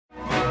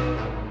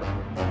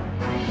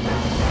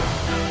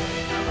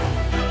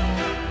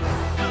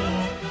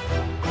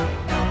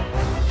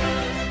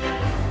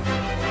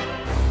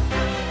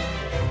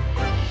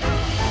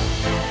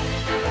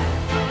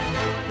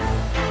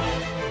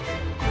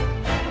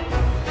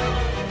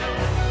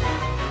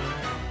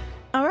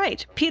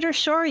right, Peter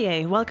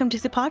Soroye, welcome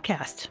to the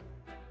podcast.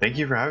 Thank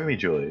you for having me,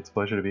 Julie. It's a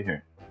pleasure to be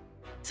here.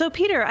 So,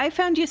 Peter, I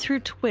found you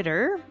through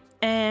Twitter,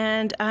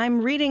 and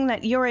I'm reading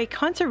that you're a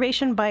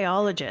conservation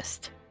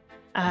biologist.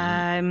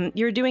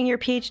 You're doing your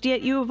PhD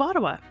at U of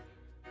Ottawa.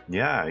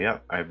 Yeah.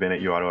 I've been at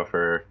U Ottawa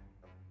for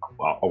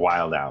a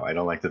while now. I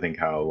don't like to think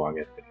how long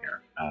I've been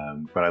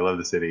here, but I love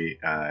the city.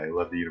 I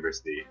love the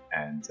university,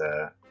 and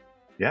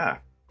yeah.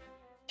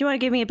 Do you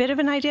want to give me a bit of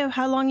an idea of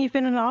how long you've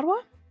been in Ottawa?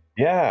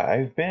 Yeah,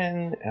 I've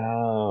been,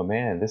 oh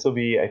man, this will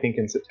be, I think,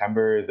 in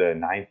September, the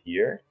ninth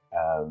year.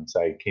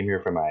 So I came here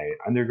for my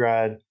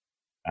undergrad,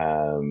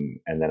 and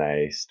then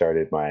I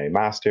started my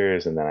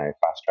master's, and then I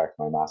fast-tracked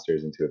my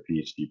master's into a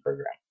PhD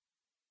program.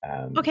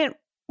 Um, Okay,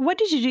 what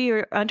did you do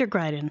your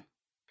undergrad in?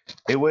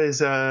 it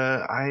was,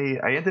 I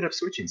ended up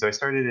switching. So I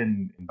started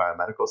in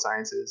biomedical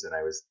sciences, and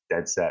I was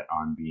dead set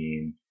on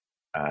being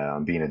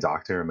a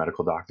doctor, a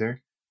medical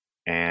doctor.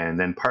 And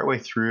then partway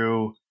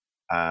through,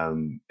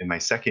 in my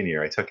second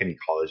year, I took an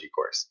ecology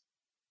course,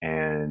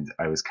 and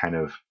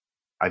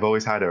I've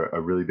always had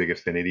a really big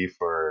affinity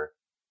for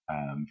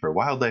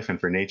wildlife and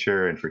for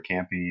nature and for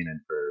camping and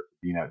for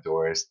being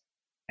outdoors.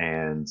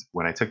 And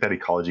when I took that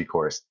ecology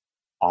course,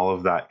 all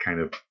of that kind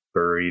of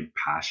buried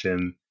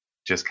passion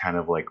just kind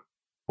of like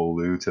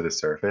blew to the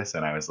surface,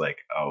 and I was like,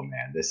 oh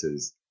man, this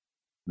is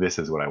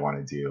what I want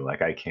to do.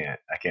 Like I can't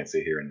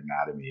sit here in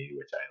anatomy,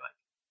 which I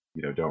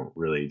like,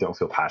 don't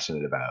feel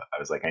passionate about. I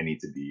was like, I need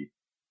to be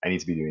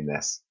doing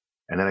this.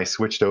 And then I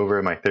switched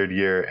over my third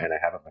year, and I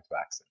haven't looked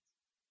back since.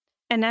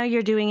 And now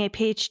you're doing a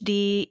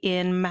PhD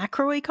in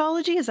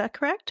macroecology, is that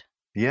correct?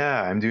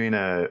 Yeah, I'm doing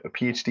a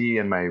PhD,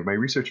 and my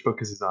research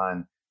focuses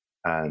on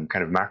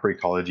kind of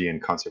macroecology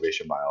and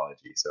conservation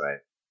biology. So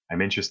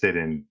I'm interested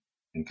in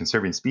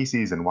conserving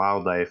species and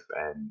wildlife,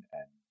 and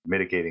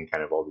mitigating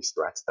kind of all these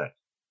threats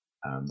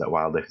that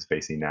wildlife is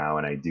facing now.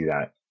 And I do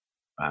that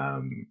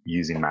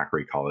using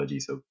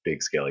macroecology, so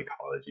big scale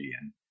ecology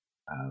and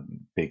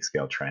big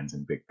scale trends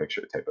and big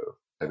picture type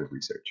of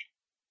research.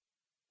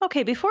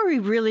 Okay, before we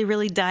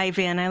really dive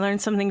in, I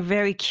learned something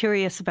very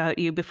curious about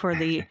you before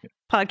the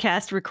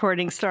podcast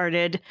recording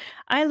started.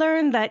 I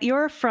learned that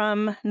you're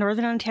from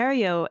Northern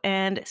Ontario,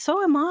 and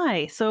so am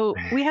I. So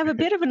we have a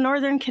bit of a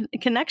northern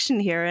connection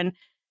here.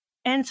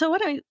 And so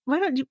why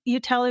don't you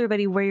tell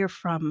everybody where you're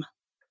from?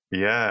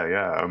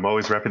 Yeah. I'm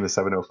always repping the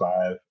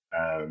 705.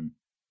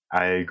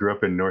 I grew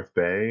up in North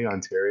Bay,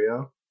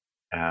 Ontario.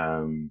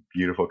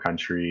 Beautiful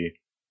country,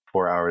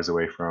 4 hours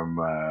away from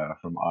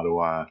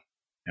Ottawa,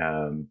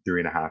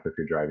 3.5 if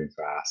you're driving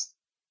fast.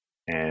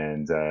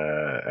 And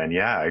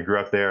yeah, I grew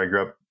up there. I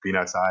grew up being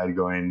outside,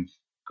 going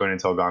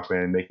into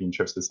Algonquin, making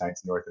trips to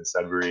Science North and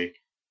Sudbury,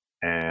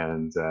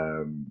 and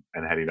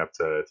heading up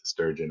to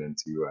Sturgeon and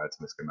to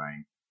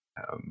Musconine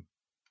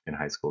in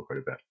high school quite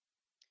a bit.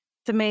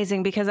 It's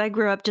amazing because I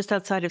grew up just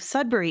outside of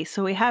Sudbury,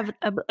 so we have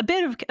a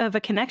bit of a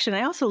connection.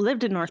 I also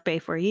lived in North Bay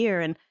for a year,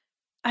 and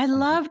I Mhm.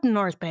 loved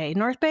North Bay.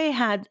 North Bay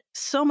had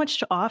so much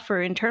to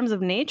offer in terms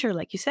of nature,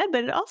 like you said,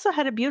 but it also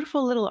had a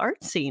beautiful little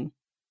art scene.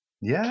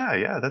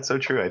 Yeah, that's so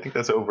true. I think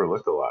that's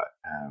overlooked a lot.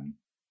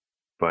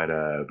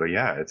 But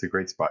yeah, it's a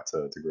great spot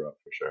to grow up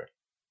for sure.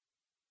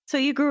 So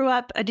you grew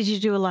up, did you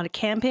do a lot of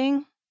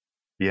camping?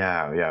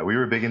 Yeah, we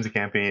were big into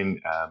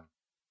camping.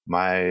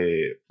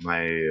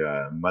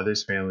 My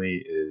mother's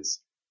family is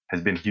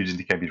has been huge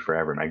into camping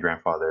forever. My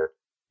grandfather,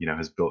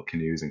 has built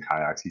canoes and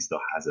kayaks. He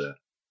still has a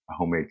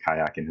homemade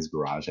kayak in his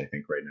garage, I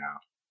think, right now.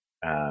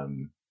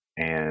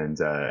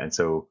 And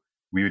so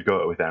we would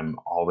go out with them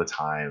all the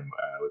time,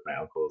 with my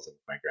uncles and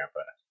with my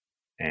grandpa,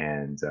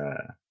 and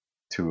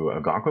to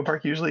Algonquin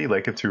Park usually.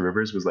 Lake of Two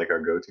Rivers was like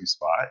our go-to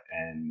spot,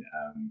 and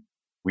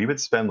we would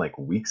spend like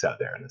weeks out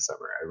there in the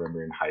summer. I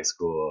remember in high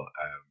school,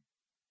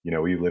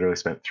 we literally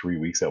spent 3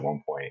 weeks at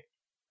one point,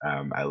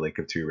 at Lake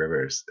of Two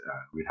Rivers.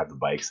 We'd have the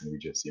bikes, and we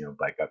just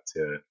bike up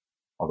to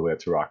all the way up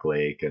to Rock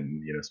Lake,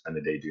 and spend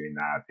the day doing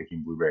that,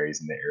 picking blueberries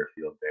in the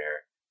airfield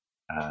there,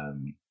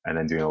 and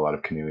then doing a lot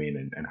of canoeing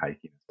and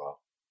hiking as well.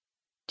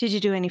 Did you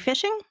do any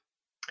fishing?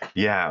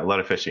 Yeah, a lot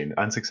of fishing,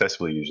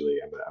 unsuccessfully usually.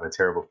 I'm a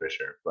terrible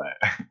fisher, but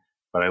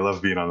but I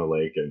love being on the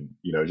lake, and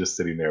just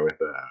sitting there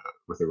with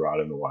a rod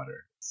in the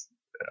water.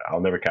 I'll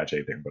never catch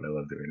anything, but I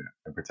love doing it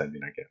and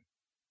pretending I can.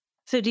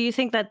 So do you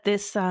think that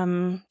this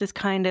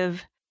kind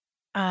of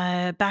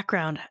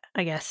background,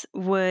 I guess,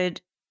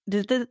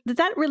 did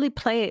that really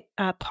play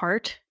a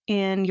part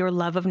in your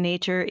love of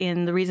nature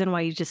in the reason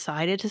why you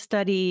decided to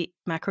study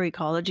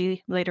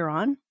macroecology later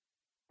on?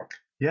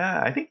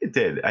 Yeah, I think it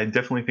did. I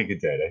definitely think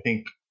it did. I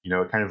think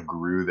it kind of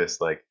grew this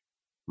like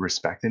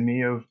respect in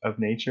me of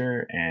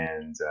nature,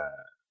 and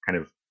kind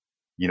of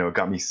it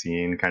got me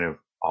seeing kind of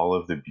all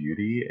of the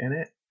beauty in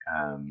it.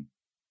 Um,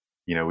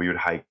 we would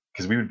hike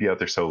because we would be out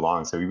there so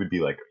long. So we would be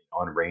like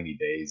on rainy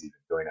days, even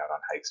going out on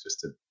hikes just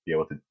to be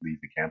able to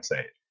leave the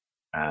campsite.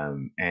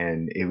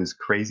 And it was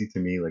crazy to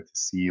me, like to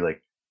see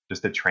like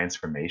just the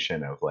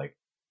transformation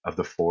of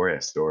the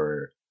forest,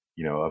 or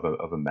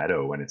of a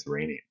meadow when it's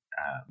raining,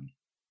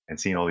 and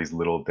seeing all these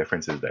little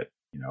differences that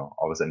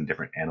all of a sudden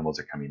different animals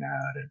are coming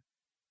out,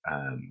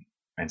 um,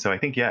 And so I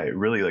think, yeah, it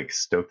really like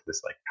stoked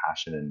this like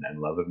passion and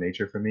love of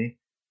nature for me.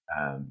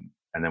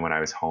 And then when I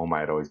was home,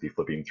 I'd always be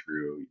flipping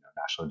through,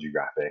 National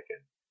Geographic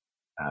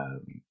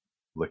and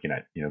looking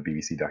at,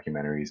 BBC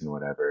documentaries and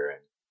whatever.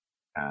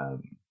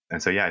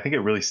 And so, yeah, I think it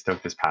really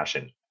stoked this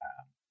passion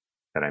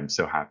that I'm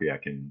so happy I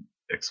can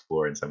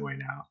explore in some way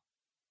now.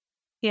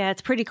 Yeah,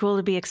 it's pretty cool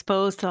to be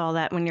exposed to all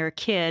that when you're a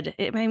kid.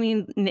 I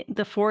mean,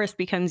 the forest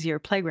becomes your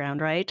playground,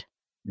 right?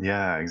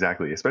 Yeah,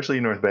 exactly. Especially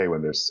in North Bay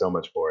when there's so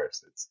much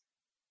forest. It's,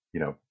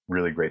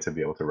 really great to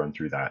be able to run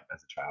through that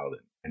as a child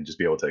and just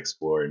be able to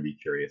explore and be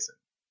curious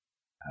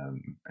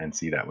and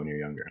see that when you're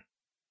younger.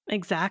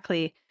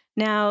 Exactly.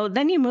 Now,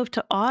 then you moved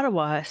to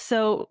Ottawa.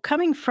 So,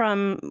 coming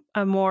from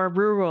a more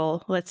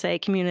rural, let's say,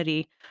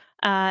 community,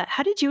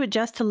 how did you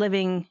adjust to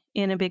living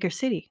in a bigger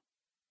city?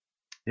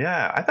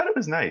 Yeah, I thought it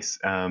was nice.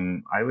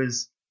 I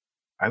was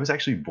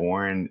actually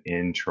born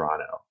in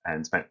Toronto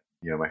and spent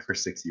my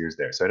first 6 years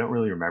there, so I don't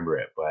really remember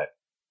it, but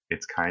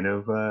it's kind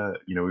of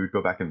we would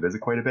go back and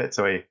visit quite a bit.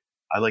 So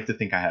I like to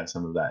think I have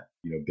some of that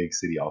big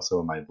city also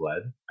in my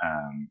blood,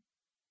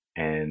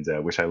 and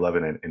which I love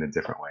in a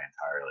different way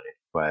entirely.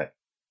 But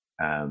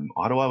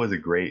Ottawa was a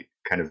great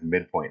kind of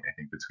midpoint, I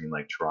think, between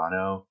like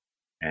Toronto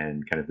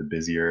and kind of the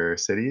busier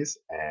cities,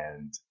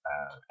 and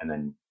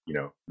then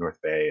North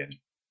Bay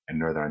and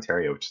Northern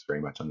Ontario, which is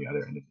very much on the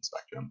other end of the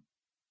spectrum.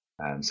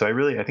 So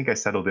I think I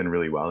settled in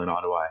really well in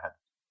Ottawa. I had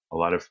a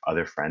lot of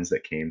other friends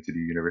that came to do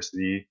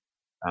university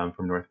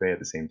from North Bay at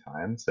the same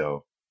time.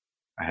 So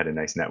I had a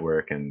nice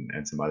network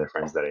and some other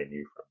friends that I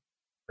knew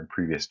from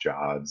previous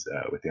jobs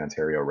with the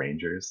Ontario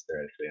Rangers.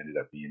 There actually ended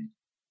up being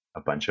a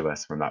bunch of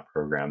us from that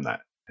program that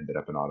ended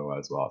up in Ottawa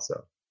as well.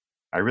 So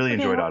I really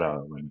Okay. enjoyed Well,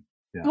 Ottawa.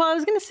 Yeah. I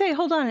was going to say,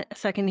 hold on a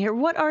second here.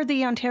 What are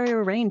the Ontario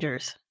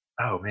Rangers?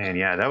 Oh man,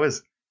 yeah, that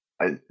was.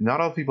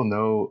 Not all people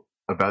know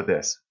about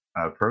this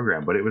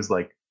program, but it was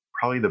like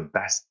probably the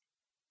best,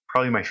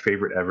 probably my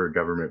favorite ever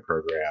government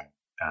program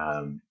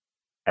um,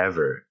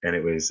 ever. And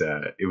it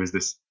was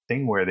this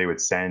thing where they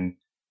would send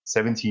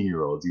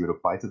 17-year-olds. You would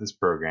apply to this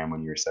program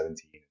when you were 17,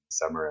 in the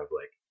summer of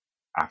like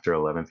after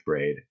 11th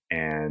grade,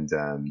 and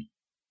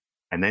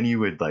then you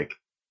would like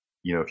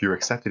if you were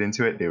accepted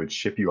into it, they would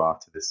ship you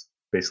off to this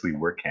basically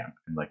work camp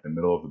in like the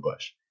middle of the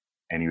bush,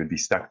 and you would be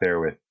stuck there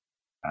with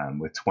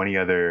 20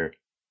 other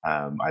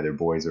either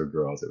boys or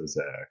girls. It was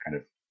a kind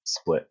of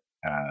split,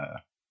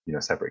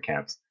 separate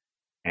camps,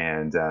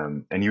 and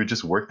you would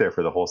just work there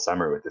for the whole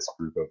summer with this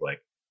group of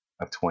like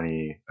of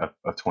 20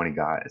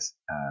 guys.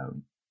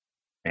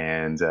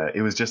 And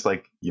it was just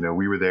like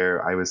we were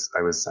there. I was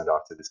sent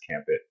off to this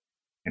camp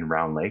in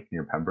Round Lake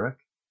near Pembroke,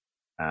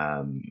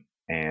 um,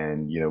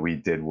 and we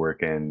did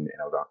work in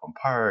Algonquin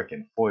Park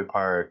and Foy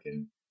Park,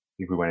 and I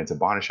think we went into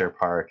Bonashare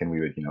Park, and we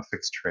would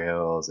fix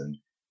trails and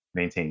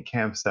maintain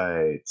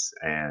campsites,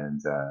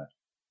 and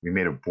we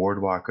made a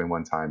boardwalk in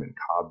one time in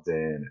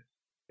Cobden.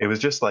 It was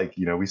just like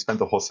we spent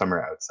the whole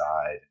summer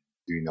outside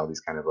doing all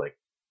these kind of like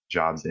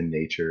jobs in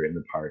nature in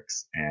the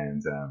parks,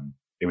 and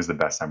it was the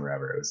best summer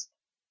ever.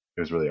 It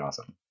was really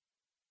awesome.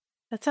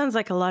 That sounds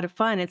like a lot of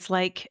fun. It's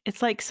like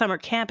summer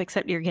camp,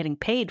 except you're getting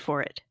paid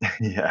for it.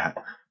 Yeah,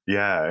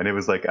 yeah, and it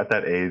was like at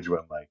that age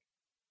when like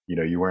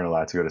you weren't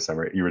allowed to go to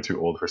summer. You were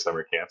too old for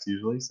summer camps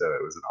usually, so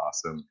it was an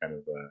awesome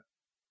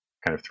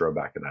kind of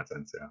throwback in that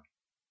sense. Yeah.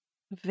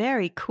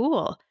 Very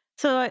cool.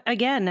 So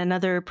again,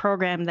 another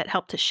program that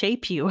helped to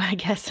shape you, I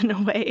guess, in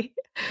a way.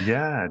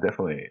 Yeah,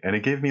 definitely. And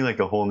it gave me like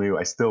a whole new.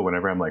 I still,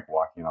 whenever I'm like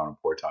walking on a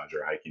portage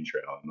or a hiking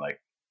trail,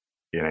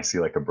 and I see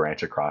like a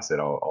branch across it,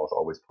 I'll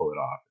always pull it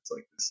off. It's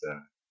like this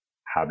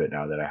habit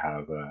now that I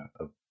have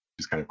of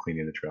just kind of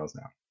cleaning the trails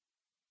now.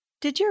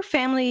 Did your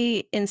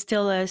family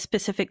instill a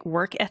specific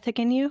work ethic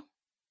in you?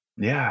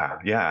 Yeah,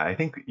 yeah. I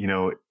think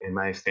in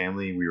my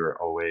family we were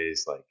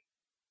always like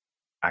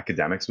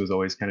academics was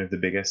always kind of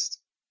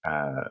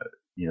uh,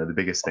 the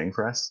biggest thing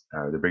for us,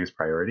 the biggest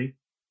priority.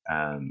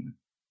 Um,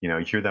 you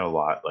hear that a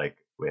lot, like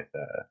with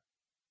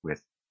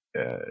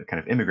kind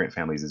of immigrant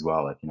families as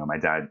well. Like my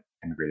dad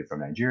immigrated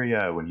from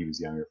Nigeria when he was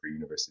younger for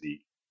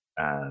university,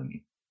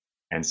 um,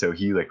 and so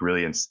he like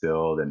really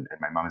instilled. And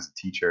my mom is a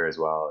teacher as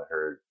well.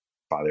 Her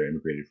father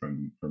immigrated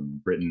from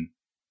Britain,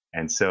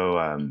 and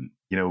so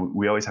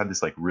we always had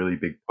this like really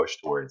big push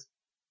towards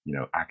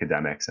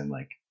academics, and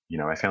like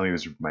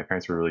my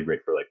parents were really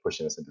great for like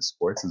pushing us into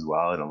sports as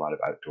well and a lot of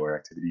outdoor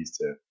activities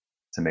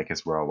to make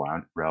us well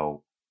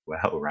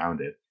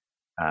rounded.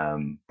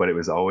 But it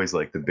was always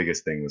like the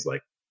biggest thing was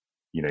like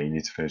you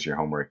need to finish your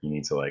homework, you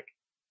need to like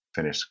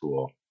finish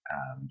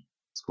um,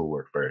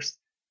 schoolwork first.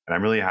 And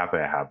I'm really happy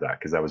I have that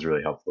because that was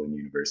really helpful in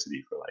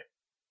university for like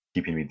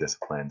keeping me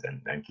disciplined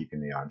and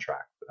keeping me on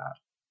track for that.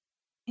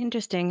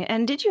 Interesting.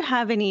 And did you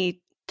have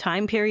any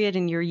time period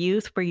in your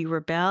youth where you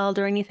rebelled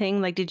or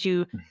anything? Like, did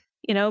you,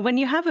 when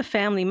you have a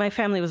family, my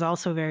family was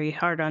also very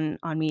hard on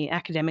me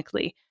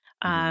academically,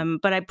 Mhm.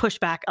 but I pushed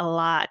back a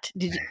lot.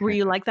 Were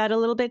you like that a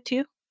little bit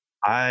too?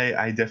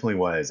 I definitely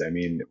was. I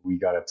mean, we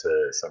got up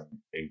to some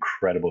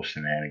incredible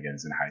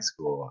shenanigans in high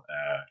school.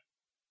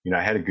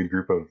 I had a good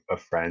group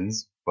of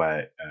friends,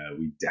 but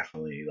we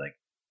definitely like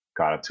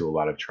got up to a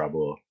lot of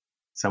trouble,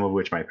 some of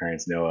which my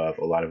parents know of,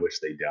 a lot of which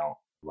they don't.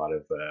 A lot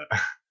of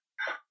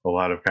a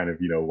lot of kind of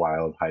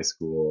wild high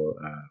school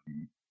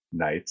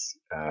nights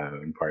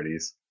and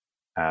parties.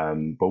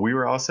 But we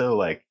were also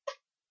like,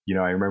 I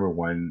remember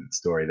one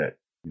story that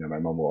my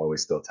mom will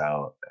always still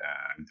tell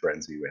and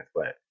threatens me with.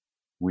 But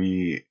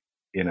we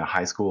in a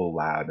high school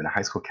lab, in a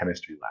high school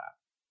chemistry lab,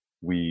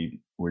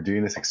 we were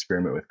doing this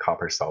experiment with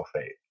copper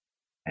sulfate,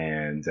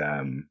 and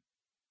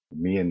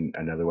me and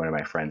another one of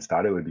my friends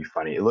thought it would be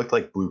funny. It looked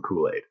like blue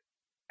Kool-Aid,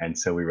 and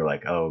so we were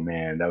like, "Oh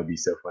man, that would be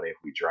so funny if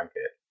we drank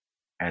it."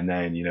 And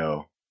then,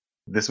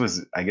 this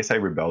was, I guess I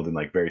rebelled in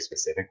like very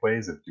specific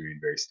ways of doing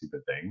very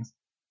stupid things.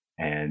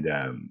 And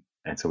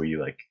so we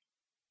like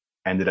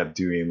ended up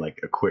doing like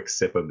a quick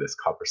sip of this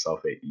copper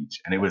sulfate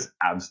each. And it was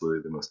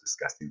absolutely the most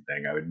disgusting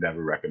thing. I would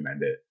never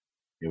recommend it.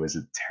 It was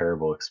a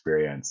terrible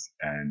experience,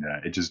 and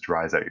it just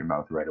dries out your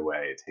mouth right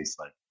away. It tastes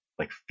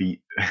like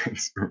feet. It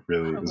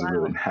Oh, was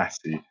really wow.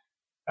 nasty.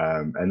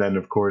 And then,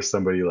 of course,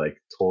 somebody like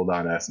told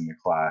on us in the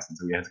class, and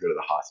so we had to go to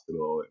the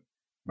hospital. And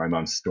my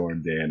mom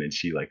stormed in, and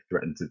she like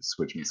threatened to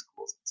switch me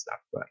schools and stuff.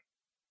 But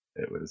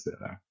it was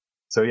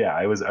so yeah.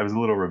 I was a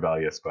little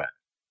rebellious, but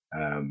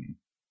um,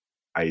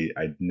 I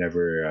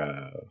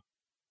never.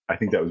 I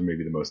think that was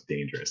maybe the most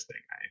dangerous thing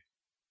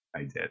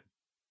I did.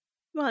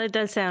 Well, it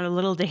does sound a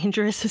little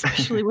dangerous,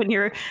 especially when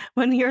you're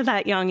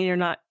that young and you're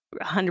not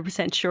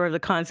 100% sure of the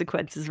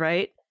consequences,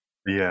 right?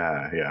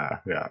 Yeah, yeah,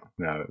 yeah.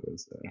 No, it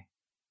was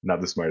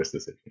not the smartest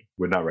decision.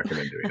 Would not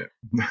recommend doing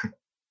it.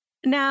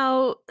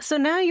 Now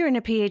you're in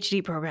a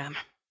PhD program.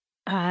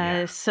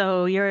 Yeah.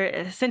 So you're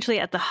essentially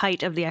at the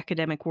height of the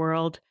academic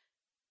world.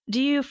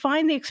 Do you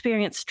find the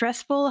experience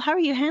stressful? How are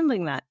you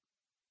handling that?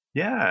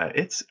 Yeah,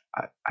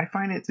 I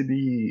find it to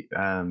be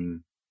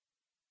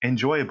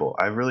enjoyable.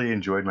 I really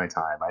enjoyed my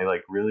time. I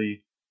like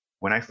really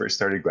when I first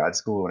started grad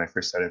school, when I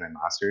first started my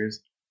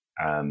master's,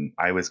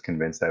 I was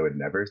convinced I would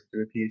never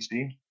do a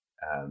PhD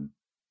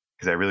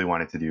because I really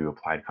wanted to do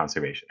applied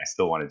conservation. I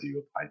still want to do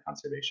applied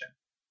conservation,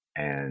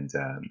 and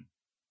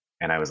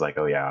I was like,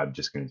 oh yeah, I'm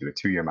just going to do a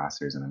 2-year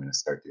master's and I'm going to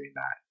start doing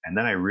that. And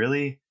then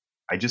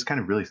I just kind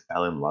of really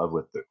fell in love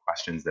with the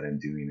questions that I'm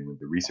doing and with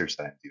the research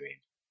that I'm doing.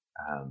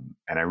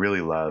 And I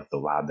really love the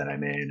lab that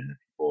I'm in and the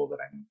people that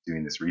I'm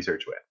doing this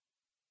research with.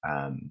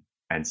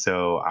 And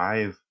so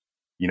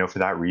for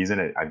that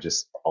reason, I've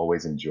just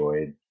always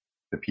enjoyed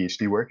the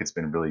PhD work. It's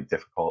been really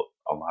difficult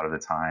a lot of the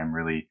time,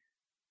 really,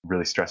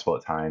 really stressful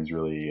at times,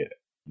 really,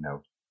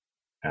 know,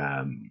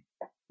 um,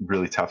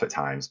 really tough at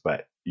times.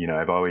 But,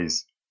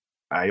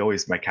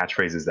 my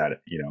catchphrase is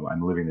that,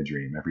 I'm living the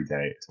dream every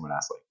day. Someone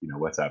asks like,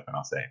 what's up? And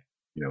I'll say,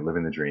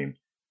 living the dream.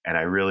 And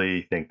I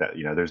really think that,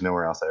 there's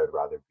nowhere else I would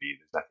rather be.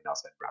 There's nothing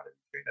else I'd rather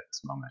be doing at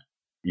this moment,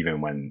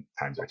 even when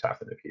times are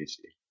tough in the PhD.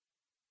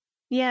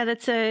 Yeah,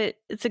 it's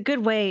a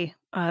good way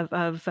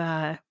of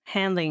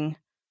handling,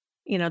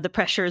 the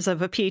pressures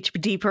of a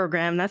PhD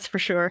program, that's for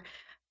sure.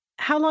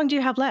 How long do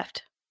you have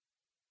left?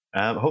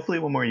 Hopefully,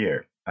 one more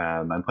year.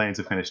 I'm planning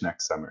to finish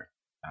next summer,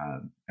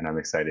 and I'm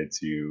excited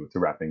to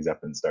wrap things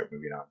up and start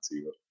moving on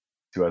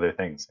to other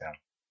things. Yeah,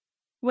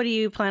 What do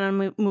you plan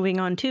on moving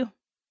on to?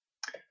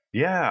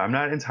 yeah. I'm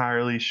not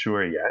entirely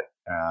sure yet,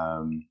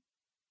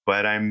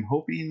 but I'm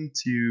hoping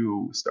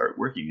to start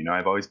working.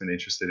 I've always been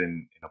interested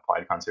in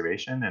applied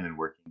conservation and in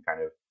working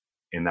kind of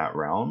in that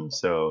realm.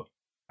 So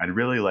I'd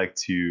really like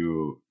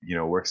to,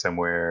 work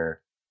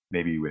somewhere,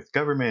 maybe with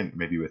government,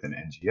 maybe with an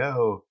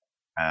NGO,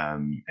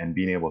 and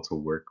being able to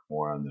work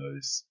more on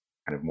those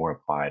kind of more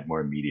applied,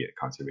 more immediate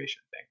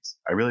conservation things.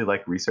 I really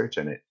like research,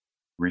 and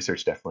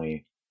research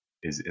definitely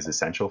is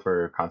essential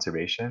for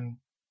conservation,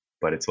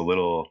 but it's a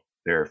little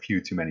there are a few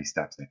too many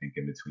steps I think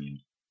in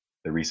between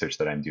the research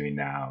that I'm doing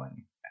now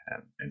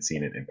and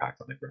seeing an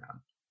impact on the ground.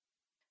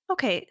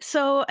 Okay,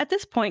 so at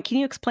this point, can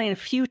you explain a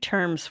few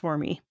terms for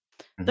me?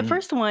 The Mhm.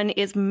 first one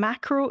is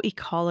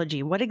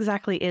macroecology. What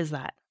exactly is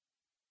that?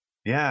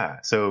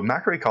 Yeah. So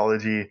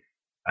macroecology,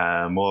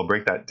 well, I'll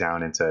break that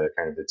down into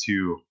kind of the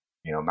two,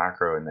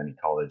 macro and then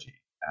ecology.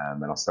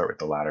 And I'll start with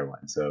the latter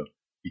one. So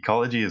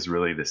ecology is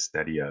really the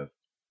study of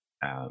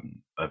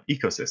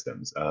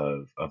ecosystems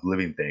of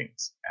living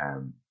things,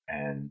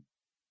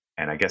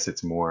 and I guess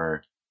it's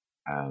more,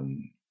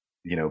 um,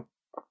 you know,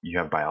 you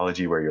have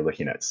biology where you're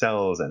looking at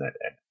cells and at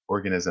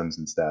organisms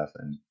and stuff,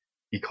 and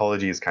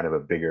ecology is kind of a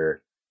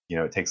bigger,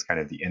 it takes kind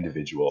of the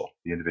individual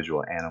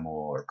animal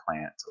or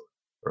plant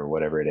or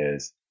whatever it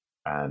is,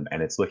 and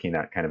it's looking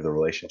at kind of the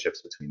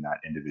relationships between that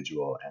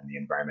individual and the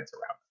environment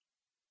around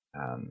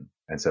them.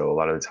 And so a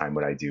lot of the time,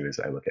 what I do is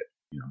I look at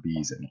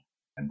bees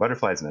and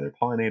butterflies and other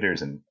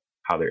pollinators and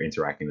how they're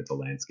interacting with the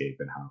landscape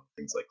and how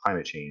things like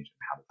climate change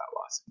and habitat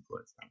loss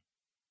influence them.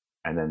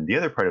 And then the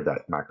other part of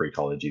that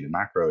macroecology, the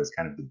macro is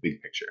kind of the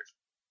big picture.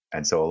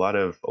 And so a lot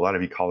of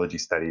ecology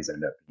studies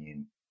end up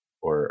being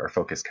or are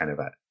focused kind of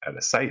at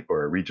a site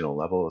or a regional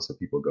level. So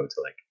people go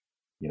to like,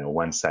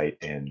 one site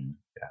in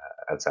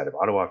outside of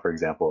Ottawa, for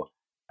example,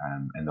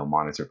 and they'll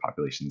monitor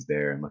populations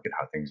there and look at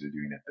how things are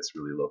doing at this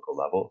really local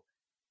level.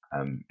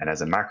 And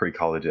as a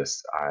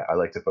macroecologist, I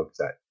like to focus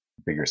at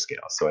bigger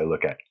scale. So I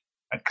look at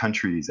at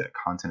countries, at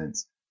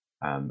continents,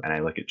 and I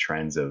look at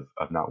trends of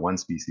not one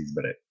species,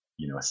 but at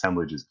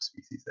assemblages of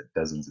species, at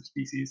dozens of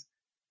species,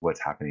 what's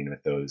happening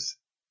with those,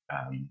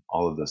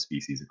 all of those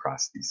species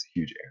across these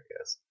huge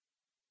areas.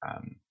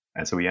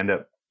 And so we end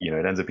up,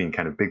 it ends up being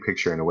kind of big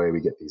picture in a way.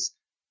 We get these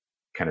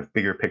kind of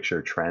bigger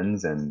picture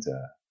trends and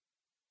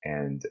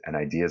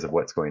ideas of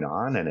what's going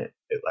on, and it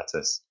lets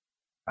us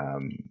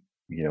um,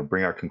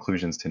 bring our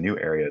conclusions to new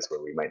areas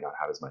where we might not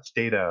have as much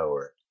data,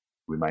 or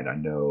we might not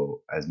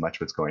know as much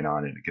what's going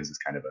on, and it gives us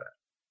kind of a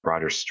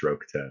broader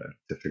stroke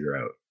to figure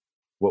out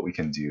what we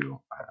can do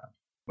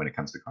when it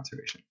comes to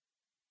conservation.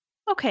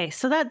 Okay,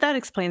 so that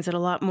explains it a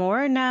lot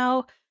more.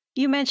 Now,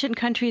 you mentioned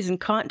countries and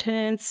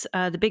continents,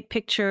 the big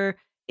picture.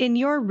 In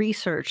your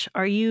research,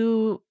 are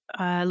you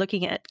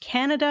looking at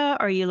Canada?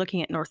 Are you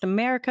looking at North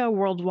America,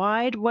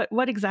 worldwide?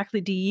 What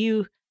exactly do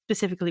you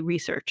specifically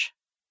research?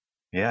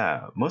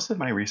 Yeah, most of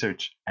my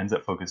research ends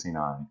up focusing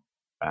on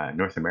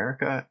North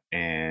America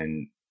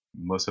and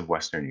most of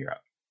Western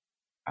Europe.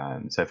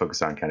 So I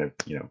focus on kind of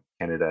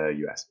Canada,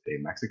 USA,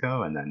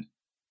 Mexico, and then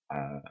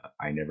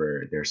I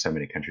never. There's so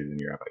many countries in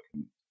Europe I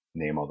can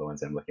name all the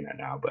ones I'm looking at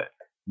now, but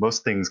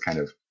most things kind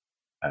of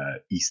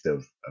east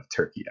of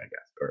Turkey, I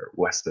guess, or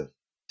west of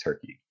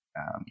Turkey,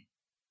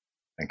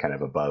 and kind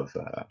of above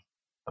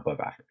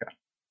Africa.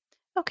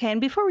 Okay,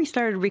 and before we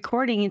started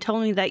recording, you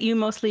told me that you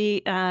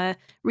mostly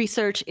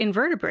research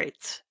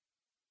invertebrates.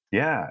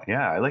 Yeah,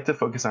 yeah. I like to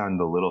focus on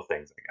the little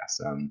things, I guess,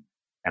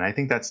 and I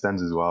think that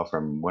stems as well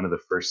from one of the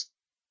first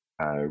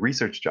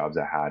research jobs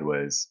I had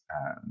was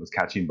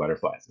catching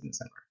butterflies in the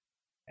summer,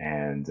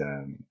 and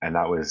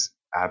that was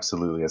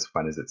absolutely as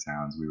fun as it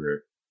sounds. We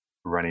were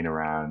running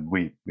around.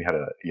 We had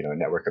a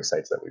network of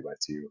sites that we went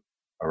to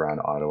around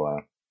Ottawa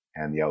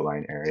and the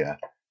outlying area,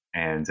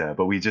 and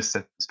but we just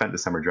spent the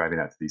summer driving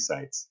out to these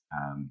sites,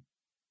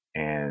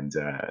 and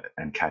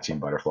catching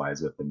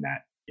butterflies with the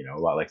net. A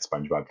lot like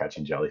SpongeBob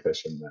catching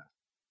jellyfish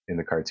in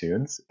the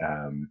cartoons.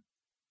 And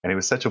it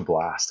was such a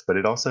blast. But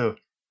it also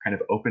kind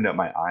of opened up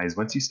my eyes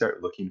once you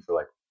start looking for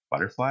like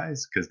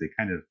butterflies, because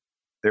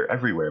they're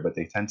everywhere, but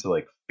they tend to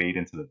like fade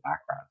into the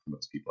background for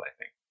most people, I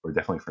think, or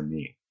definitely for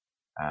me.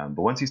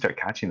 But once you start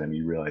catching them,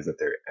 you realize that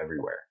they're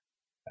everywhere,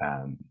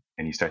 and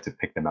you start to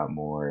pick them out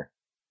more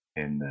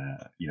in the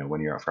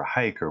when you're out for a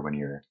hike, or when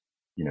you're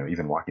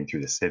even walking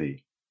through the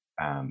city.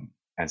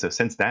 And so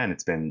since then,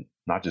 it's been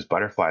not just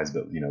butterflies,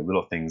 but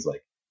little things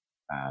like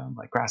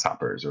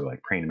grasshoppers, or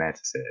like praying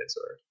mantises,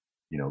 or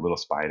little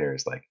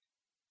spiders, like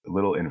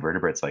little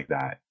invertebrates like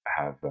that.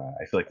 Have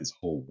I feel like this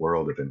whole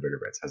world of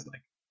invertebrates has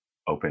like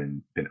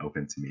been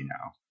open to me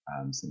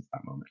now, since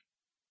that moment.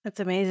 That's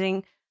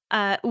amazing.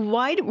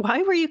 Why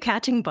were you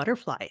catching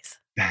butterflies?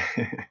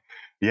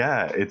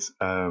 Yeah, it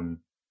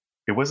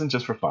wasn't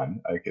just for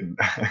fun. I can,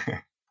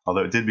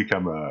 although it did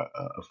become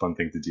a fun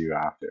thing to do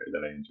after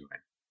that I enjoyed.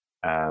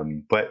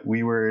 But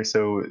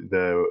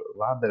the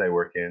lab that I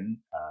work in,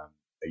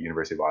 at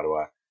University of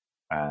Ottawa,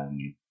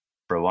 um,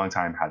 for a long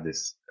time had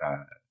this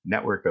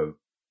network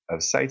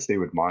of sites they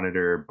would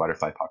monitor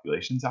butterfly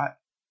populations at.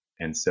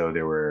 And so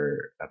there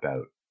were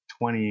about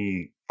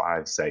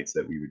 25 sites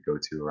that we would go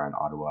to around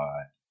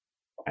Ottawa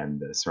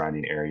and the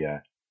surrounding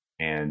area.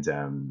 And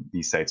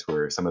these sites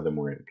were, some of them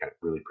were in kind of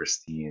really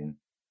pristine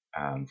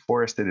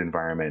forested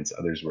environments,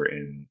 others were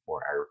in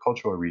more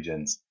agricultural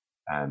regions,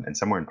 and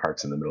some were in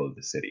parks in the middle of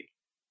the city.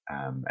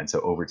 And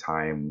so over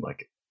time,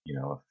 like,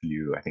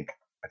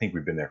 I think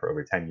we've been there for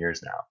over 10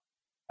 years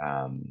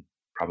now,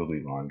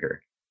 probably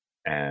longer.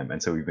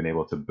 And so we've been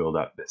able to build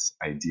up this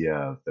idea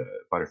of the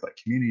butterfly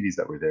communities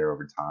that were there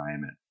over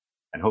time,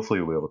 and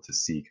hopefully we'll be able to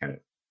see kind of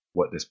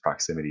what this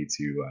proximity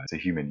to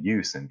human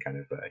use and kind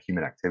of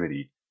human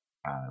activity,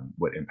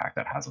 what impact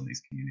that has on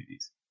these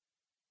communities.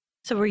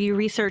 So, were you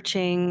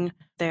researching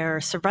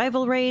their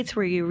survival rates?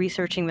 Were you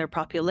researching their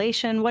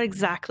population? What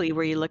exactly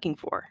were you looking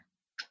for?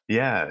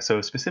 Yeah,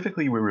 so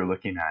specifically, we were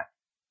looking at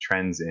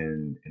trends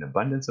in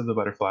abundance of the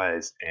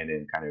butterflies and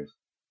in kind of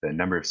the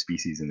number of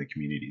species in the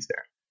communities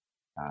there.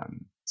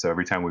 So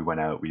every time we went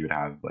out, we would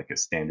have like a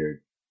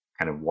standard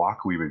kind of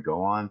walk we would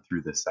go on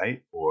through the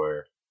site,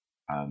 or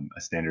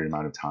a standard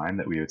amount of time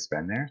that we would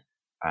spend there.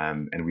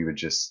 And we would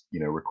just,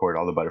 record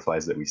all the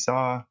butterflies that we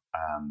saw.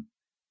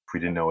 If we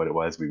didn't know what it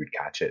was, we would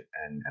catch it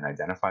and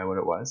identify what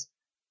it was.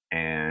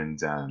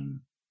 And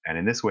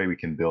in this way, we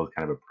can build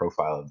kind of a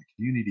profile of the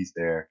communities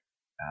there,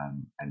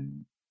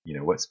 and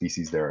what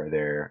species there are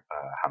there,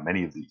 how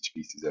many of each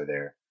species are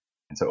there.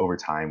 And so over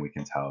time, we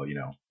can tell,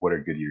 what are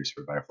good years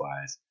for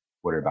butterflies,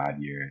 what are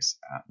bad years,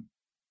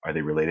 are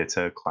they related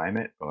to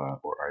climate, or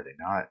are they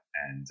not,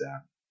 and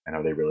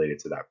are they related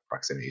to that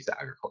proximity to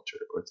agriculture,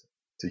 or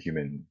to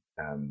human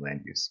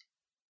land use.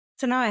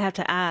 So, now I have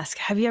to ask,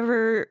 have you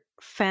ever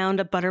found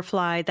a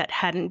butterfly that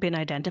hadn't been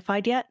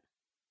identified yet?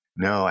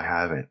 No, I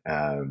haven't.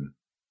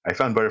 I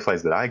found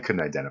butterflies that I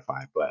couldn't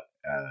identify, but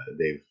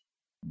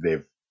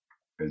they've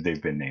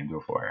they've been named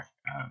before.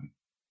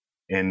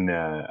 In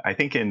I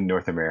think in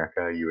North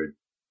America, you would,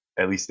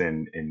 at least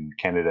in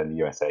Canada and the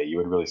USA, you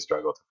would really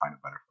struggle to find a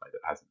butterfly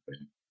that hasn't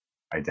been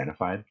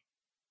identified.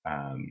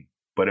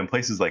 But in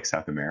places like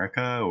South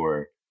America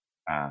or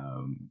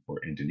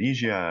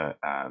Indonesia,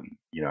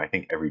 I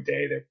think every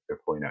day they're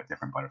pulling out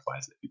different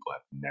butterflies that people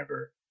have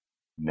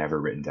never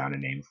written down a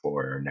name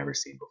for or never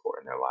seen before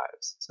in their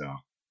lives. So,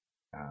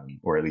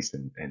 or at least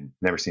in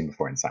never seen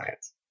before in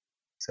science.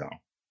 So,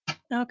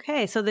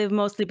 Okay, so they've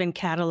mostly been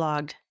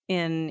cataloged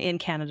in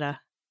Canada.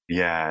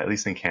 yeah, at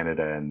least in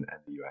Canada and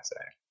the USA.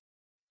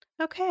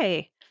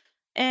 Okay.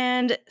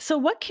 And so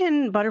what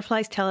can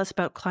butterflies tell us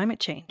about climate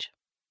change?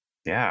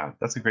 Yeah,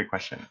 that's a great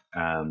question.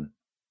 And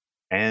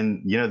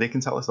they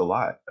can tell us a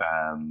lot.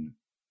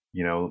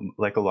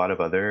 Like a lot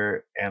of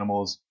other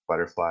animals,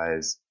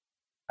 butterflies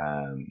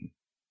um,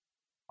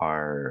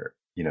 are,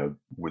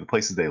 where the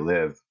places they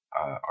live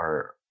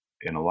are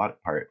in a lot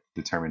of part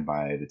determined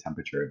by the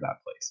temperature of that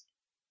place.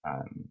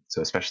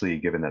 So especially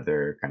given that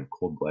they're kind of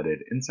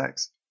cold-blooded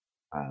insects,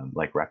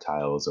 like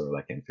reptiles or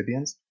like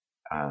amphibians,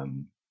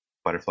 um,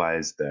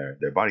 butterflies,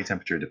 their body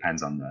temperature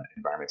depends on the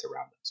environment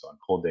around them. So on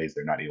cold days,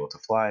 they're not able to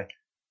fly.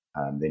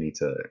 They need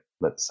to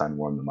let the sun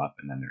warm them up,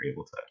 and then they're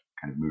able to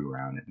kind of move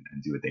around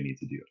and do what they need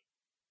to do.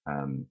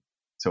 Um,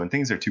 so when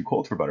things are too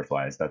cold for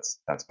butterflies, that's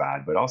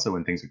bad. But also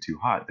when things are too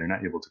hot, they're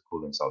not able to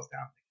cool themselves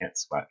down. They can't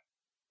sweat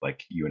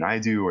like you and I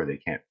do, or they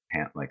can't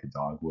pant like a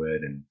dog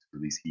would and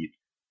release heat.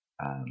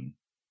 Um,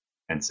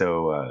 and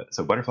so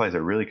butterflies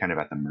are really kind of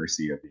at the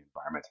mercy of the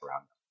environment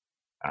around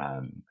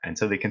them. And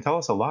so they can tell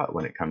us a lot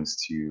when it comes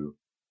to,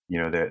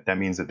 that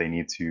means that they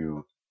need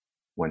to,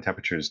 when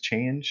temperatures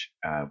change,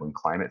 when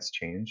climates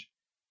change,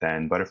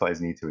 then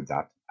butterflies need to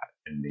adapt to that,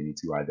 and they need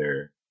to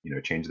either,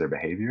 change their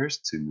behaviors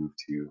to move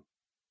to,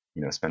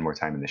 spend more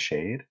time in the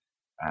shade,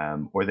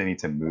 or they need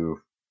to move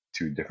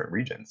to different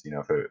regions.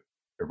 If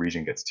a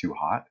region gets too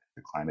hot,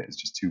 the climate is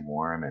just too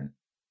warm, and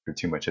for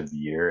too much of the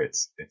year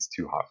it's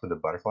too hot for the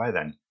butterfly,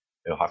 then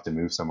it'll have to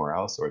move somewhere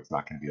else, or it's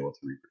not going to be able to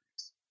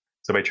reproduce.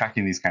 So by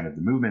tracking these kind of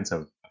the movements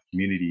of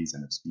communities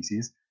and of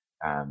species,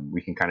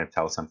 we can kind of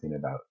tell something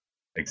about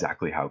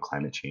exactly how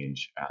climate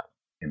change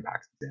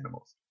impacts these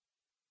animals.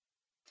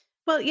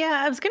 Well,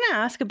 yeah, I was going to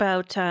ask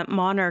about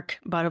monarch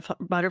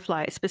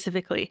butterflies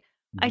specifically.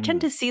 I tend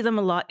Mhm. to see them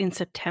a lot in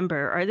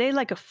September. Are they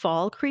like a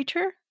fall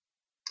creature?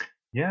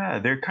 Yeah,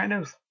 they're kind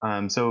of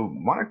so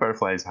monarch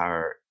butterflies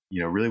are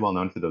really well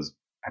known for those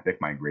epic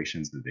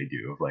migrations that they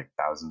do of like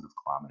thousands of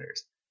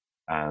kilometers,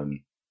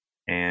 um,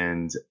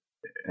 and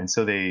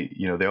so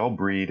they all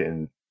breed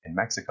in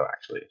Mexico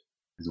actually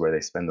is where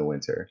they spend the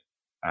winter,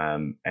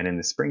 and in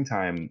the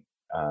springtime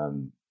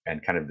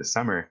and kind of the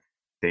summer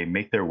they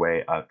make their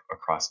way up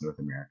across North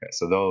America.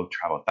 So they'll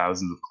travel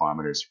thousands of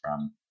kilometers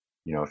from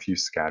a few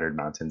scattered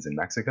mountains in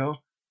Mexico,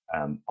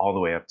 all the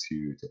way up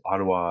to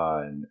Ottawa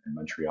and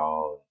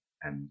Montreal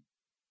and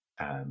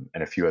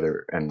a few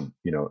other and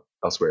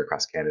elsewhere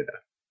across Canada.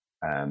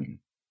 Um,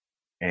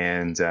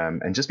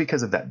 and just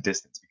because of that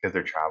distance, because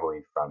they're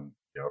traveling from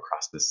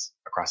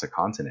across a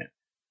continent,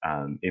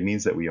 it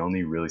means that we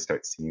only really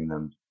start seeing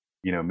them,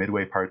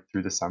 midway part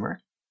through the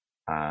summer,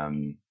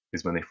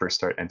 is when they first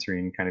start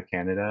entering kind of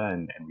Canada,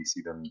 and we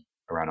see them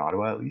around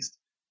Ottawa at least.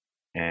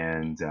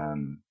 And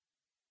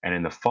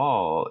in the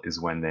fall is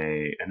when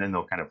and then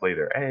they'll kind of lay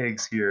their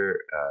eggs here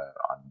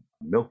on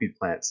milkweed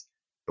plants.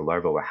 The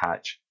larvae will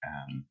hatch.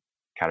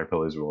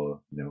 Caterpillars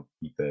will,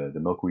 eat the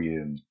milkweed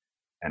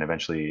and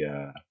eventually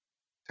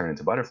turn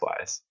into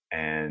butterflies.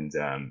 And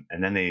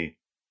then they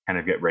kind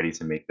of get ready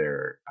to make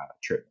their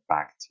trip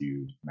back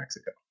to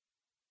Mexico.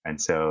 And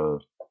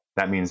so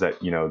that means that,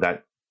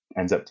 that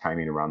ends up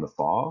timing around the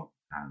fall,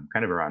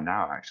 kind of around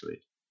now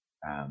actually,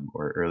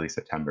 or early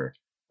September,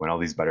 when all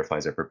these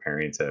butterflies are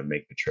preparing to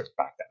make the trip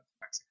back down to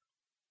Mexico.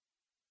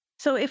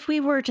 So if we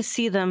were to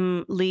see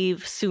them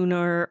leave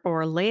sooner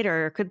or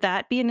later, could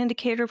that be an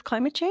indicator of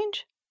climate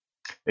change?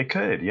 It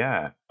could,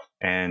 yeah.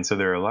 And so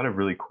there are a lot of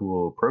really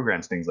cool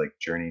programs, things like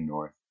Journey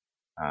North,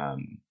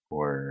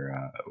 or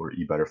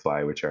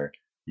eButterfly, which are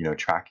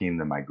tracking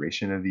the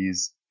migration of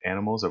these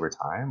animals over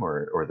time,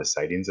 or the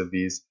sightings of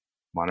these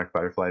monarch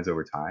butterflies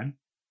over time.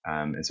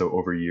 And so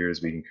over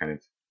years, we can kind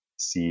of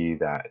see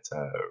that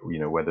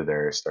whether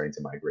they're starting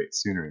to migrate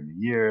sooner in the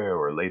year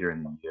or later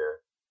in the year,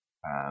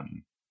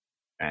 um,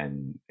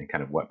 and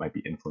kind of what might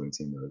be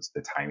influencing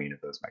the timing of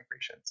those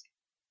migrations.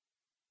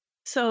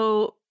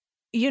 So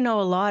you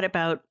know a lot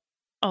about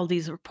all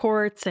these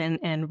reports and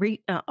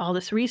all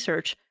this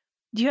research.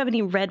 Do you have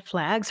any red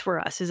flags for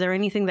us? Is there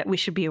anything that we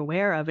should be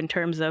aware of in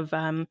terms of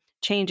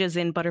changes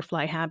in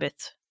butterfly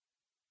habits?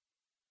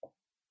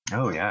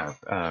 Oh yeah,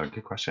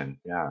 good question.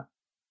 Yeah,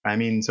 I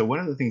mean, so one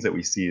of the things that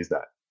we see is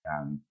that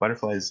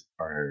butterflies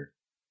are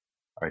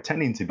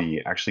tending to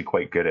be actually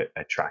quite good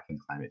at tracking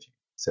climate change.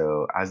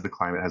 So as the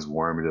climate has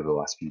warmed over the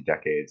last few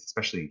decades,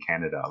 especially in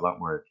Canada, a lot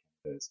more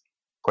Canada is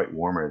quite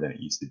warmer than it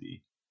used to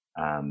be.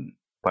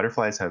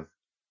 Butterflies have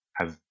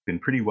been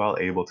pretty well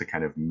able to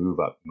kind of move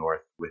up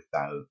north with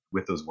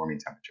those warming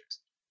temperatures.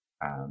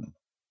 Um,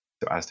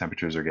 so as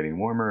temperatures are getting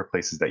warmer,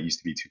 places that used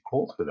to be too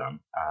cold for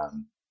them,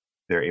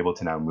 they're able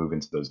to now move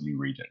into those new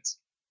regions.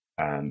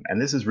 And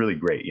this is really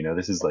great.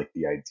 This is like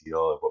the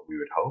ideal of what we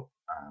would hope.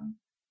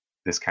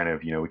 this kind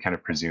of, we kind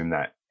of presume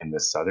that in the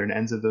southern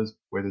ends of those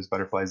where those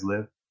butterflies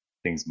live,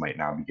 things might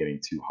now be getting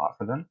too hot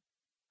for them,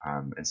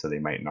 and so they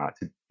might not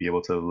to be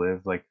able to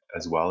live like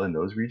as well in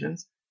those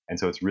regions. And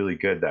so it's really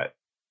good that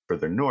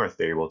further north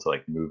they're able to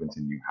like move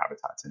into new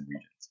habitats and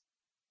regions.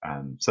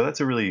 So that's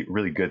a really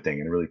really good thing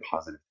and a really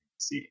positive thing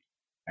to see.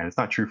 And it's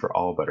not true for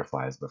all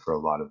butterflies, but for a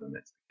lot of them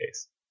it's the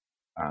case.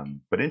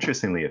 But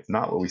interestingly, it's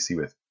not what we see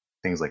with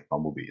things like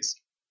bumblebees.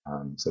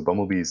 So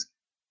bumblebees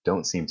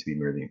don't seem to be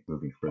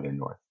moving further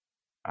north.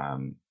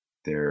 Um,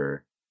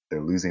 they're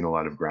they're losing a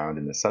lot of ground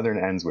in the southern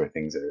ends where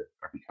things are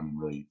becoming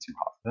really too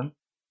hot for them.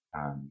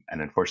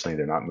 And unfortunately,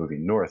 they're not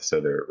moving north, so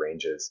their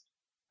ranges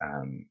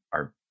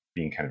are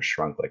being kind of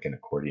shrunk like an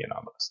accordion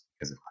almost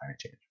because of climate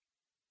change.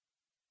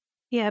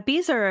 Yeah,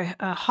 bees are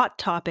a hot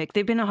topic.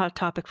 They've been a hot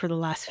topic for the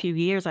last few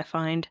years, I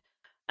find.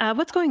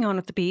 What's going on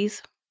with the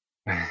bees?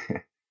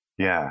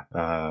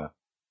 Yeah,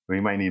 we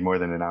might need more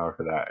than an hour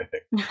for that, I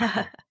think.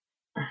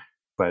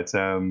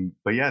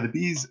 But yeah, the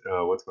bees.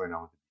 What's going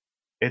on with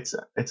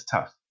it's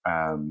tough.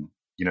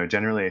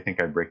 Generally, I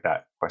think I break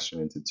that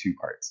question into two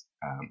parts,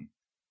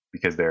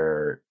 because there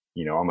are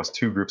almost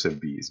two groups of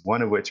bees.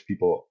 One of which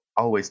people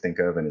always think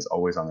of and is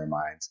always on their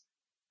minds.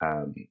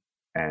 Um,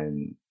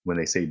 and when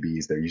they say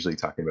bees, they're usually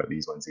talking about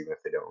these ones, even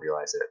if they don't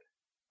realize it.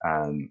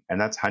 And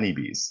that's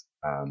honeybees.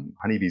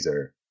 Honeybees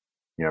are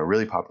a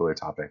really popular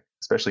topic,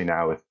 especially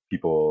now with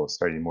people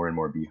starting more and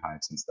more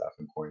beehives and stuff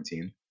in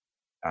quarantine.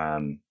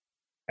 Um,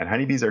 and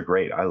honeybees are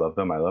great. I love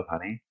them. I love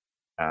honey.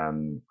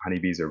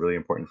 Honeybees are really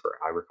important for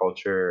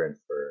agriculture and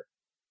for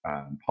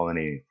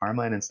pollinating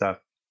farmland and stuff.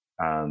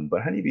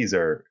 But honeybees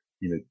are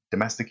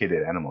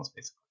domesticated animals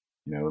basically.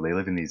 They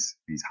live in these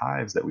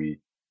hives that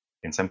we,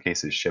 in some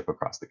cases, ship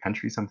across the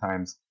country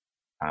sometimes.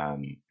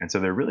 And so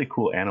they're really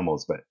cool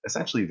animals. But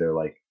essentially, they're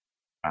like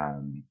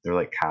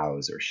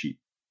cows or sheep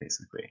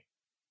basically.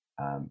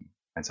 Um,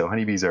 and so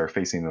honeybees are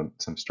facing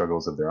some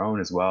struggles of their own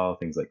as well,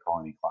 things like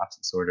colony collapse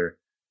disorder.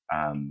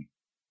 Um,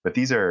 but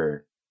these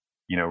are,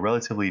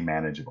 relatively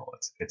manageable.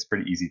 It's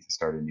pretty easy to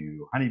start a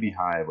new honeybee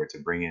hive or to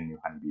bring in new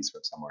honeybees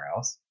from somewhere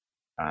else.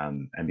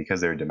 And because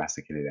they're a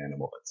domesticated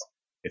animal,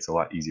 it's a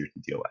lot easier to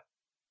deal with.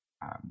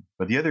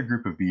 But the other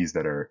group of bees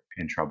that are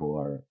in trouble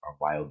are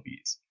wild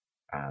bees.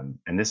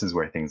 And this is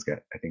where things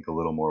get, I think, a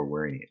little more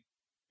worrying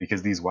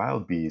because these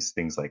wild bees,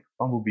 things like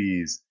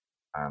bumblebees,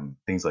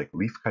 things like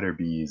leafcutter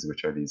bees,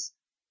 which are these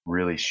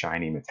really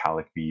shiny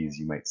metallic bees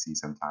you might see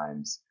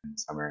sometimes in the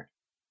summer,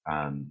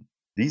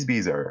 these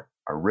bees are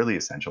really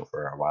essential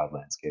for our wild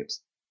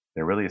landscapes.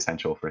 They're really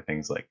essential for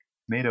things like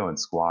tomato and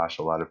squash,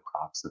 a lot of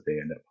crops that they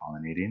end up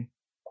pollinating,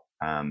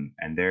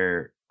 and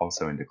they're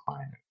also in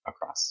decline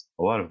across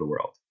a lot of the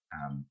world.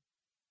 Um,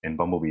 and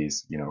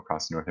bumblebees,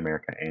 across North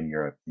America and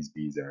Europe, these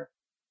bees are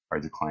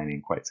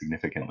declining quite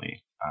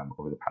significantly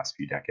over the past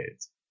few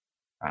decades.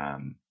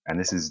 And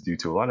this is due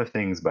to a lot of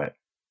things, but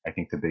I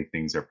think the big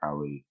things are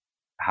probably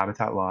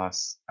habitat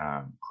loss,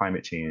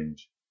 climate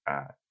change,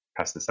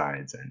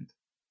 pesticides,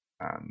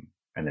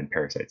 and then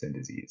parasites and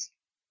disease.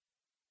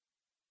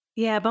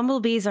 Yeah,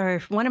 bumblebees are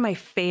one of my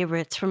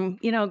favorites from,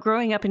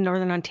 growing up in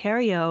Northern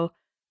Ontario.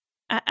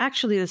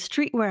 Actually, the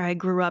street where I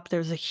grew up,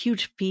 there's a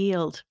huge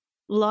field,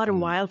 a lot of Mm.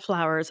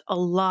 wildflowers, a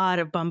lot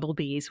of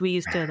bumblebees. We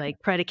used to like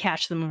try to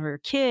catch them when we were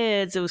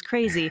kids. It was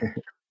crazy.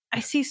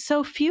 I see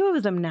so few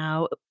of them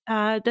now.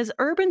 Does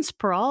urban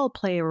sprawl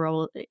play a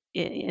role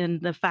in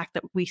the fact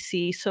that we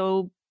see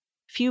so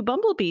few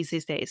bumblebees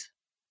these days?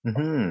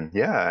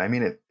 Yeah, I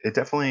mean, it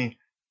definitely,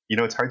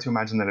 it's hard to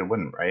imagine that it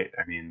wouldn't, right?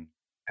 I mean,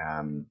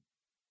 um,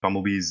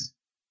 bumblebees,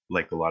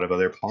 like a lot of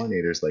other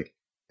pollinators, like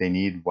they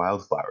need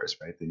wildflowers,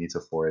 right? They need to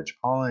forage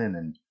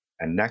pollen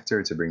and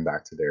nectar to bring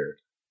back to their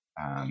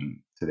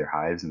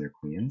hives and their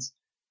queens,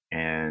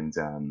 and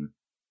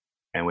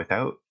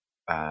without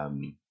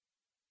um,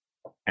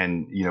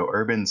 and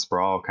urban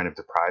sprawl kind of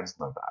deprives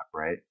them of that,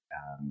 right?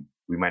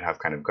 We might have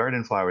kind of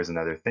garden flowers and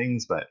other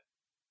things, but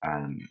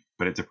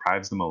it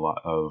deprives them a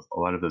lot of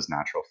those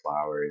natural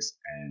flowers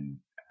and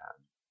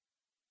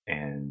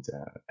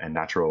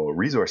natural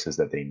resources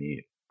that they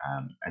need.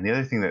 And the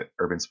other thing that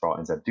urban sprawl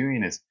ends up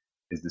doing is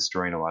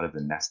destroying a lot of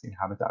the nesting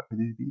habitat for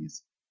these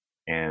bees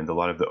and a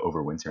lot of the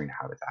overwintering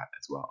habitat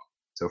as well.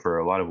 So for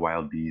a lot of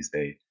wild bees,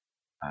 they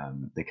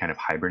kind of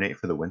hibernate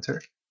for the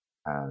winter.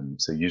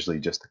 So usually,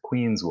 just the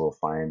queens will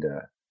find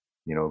a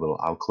little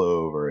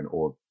alcove or an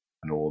old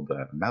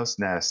mouse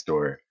nest,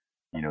 or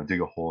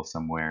dig a hole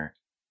somewhere,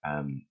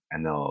 and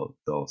they'll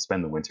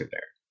spend the winter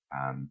there.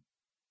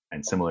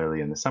 And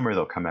similarly, in the summer,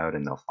 they'll come out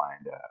and they'll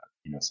find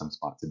some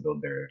spot to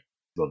build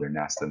their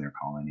nest and their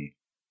colony.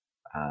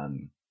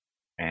 Um,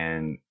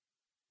 and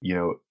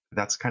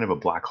that's kind of a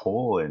black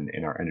hole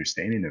in our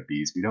understanding of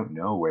bees. We don't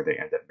know where they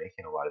end up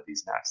making a lot of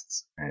these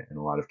nests in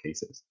a lot of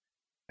cases.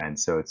 And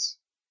so it's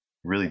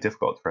really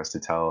difficult for us to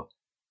tell,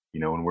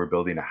 when we're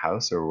building a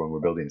house or when we're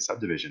building a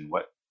subdivision,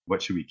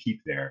 what should we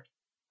keep there,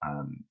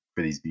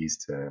 for these bees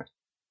to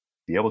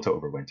be able to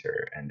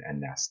overwinter and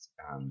nest.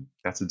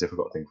 That's a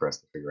difficult thing for us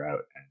to figure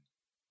out,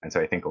 and so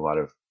I think a lot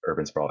of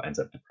urban sprawl ends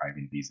up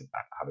depriving bees of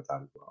that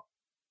habitat as well.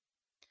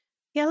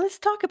 Yeah, let's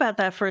talk about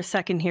that for a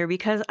second here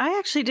because I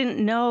actually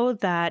didn't know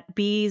that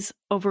bees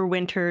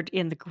overwintered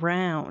in the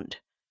ground.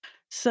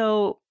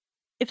 So,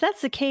 if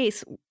that's the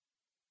case,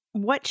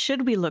 what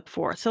should we look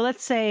for? So,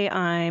 let's say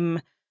I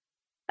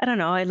don't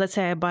know, let's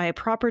say I buy a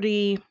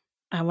property.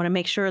 I want to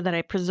make sure that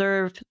I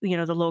preserve,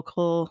 the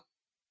local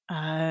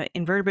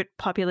invertebrate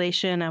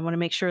population. I want to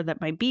make sure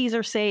that my bees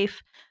are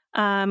safe.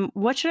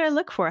 What should I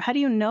look for? How do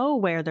you know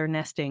where they're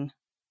nesting?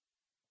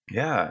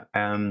 Yeah,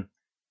 and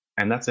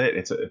that's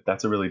it.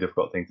 That's a really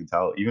difficult thing to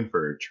tell, even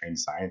for trained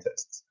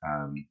scientists.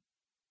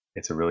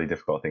 It's a really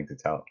difficult thing to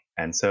tell.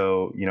 And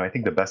so, I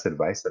think the best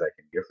advice that I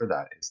can give for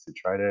that is to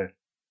try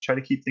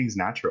to keep things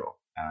natural.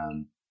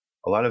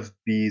 A lot of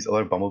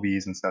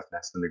bumblebees and stuff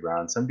nest in the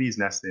ground. Some bees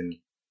nest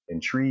in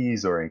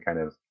trees or in kind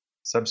of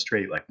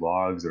substrate like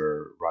logs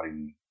or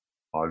rotting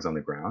logs on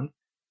the ground.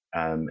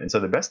 And so,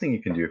 the best thing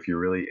you can do if you're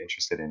really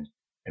interested in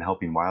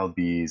helping wild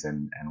bees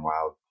and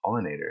wild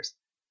pollinators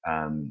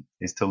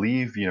is to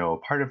leave,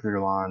 part of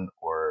your lawn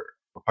or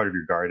part of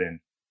your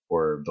garden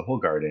or the whole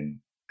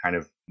garden kind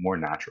of more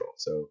natural.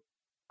 So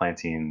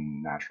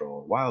planting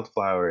natural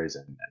wildflowers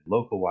and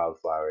local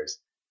wildflowers,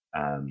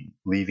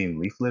 leaving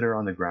leaf litter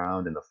on the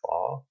ground in the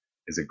fall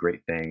is a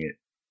great thing. It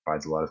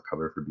provides a lot of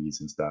cover for bees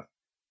and stuff.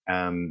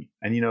 And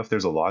if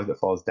there's a log that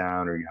falls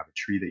down or you have a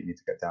tree that you need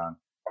to cut down,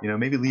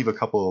 maybe leave a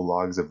couple of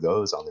logs of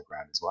those on the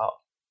ground as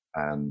well.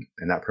 And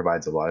that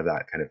provides a lot of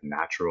that kind of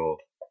natural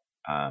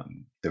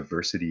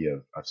diversity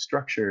of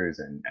structures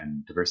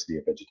and diversity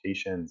of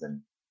vegetations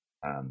and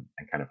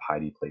kind of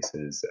hidey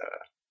places,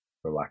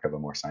 for lack of a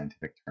more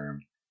scientific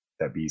term,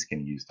 that bees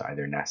can use to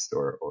either nest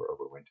or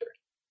overwinter.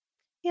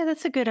 Yeah,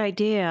 that's a good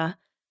idea.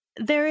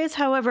 There is,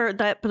 however,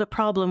 that the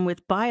problem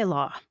with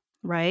bylaw,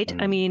 right?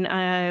 I Mm, mean,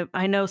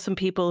 I know some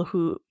people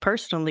who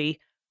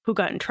personally who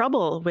got in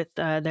trouble with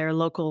their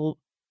local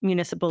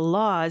municipal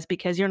laws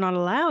because you're not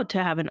allowed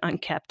to have an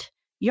unkept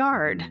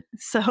yard. mhm.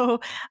 So,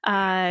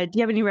 do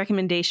you have any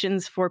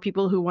recommendations for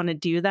people who want to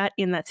do that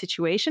in that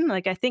situation?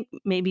 Like, I think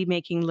maybe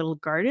making little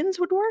gardens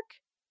would work.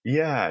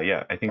 Yeah,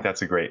 yeah, I think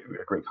that's a great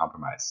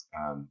compromise.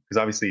 Because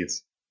obviously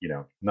it's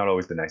not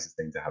always the nicest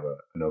thing to have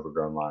an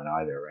overgrown lawn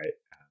either, right?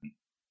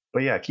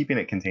 But yeah, keeping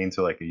it contained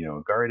to like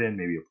a garden,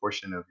 maybe a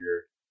portion of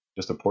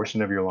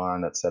your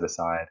lawn that's set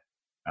aside.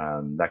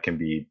 That can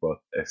be both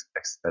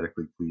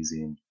aesthetically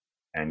pleasing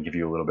and give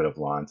you a little bit of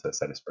lawn to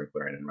set a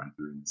sprinkler in and run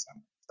through in the summer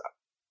and stuff.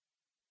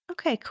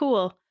 Okay,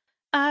 cool.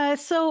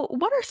 So,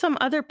 what are some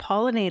other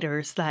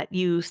pollinators that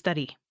you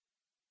study?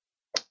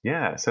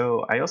 Yeah,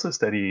 so I also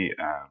study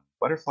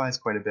butterflies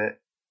quite a bit,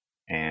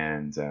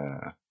 and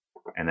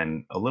and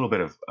then a little bit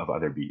of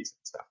other bees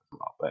and stuff as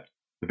well. But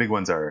the big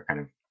ones are kind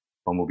of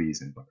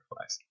bumblebees and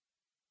butterflies.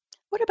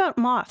 What about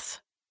moths?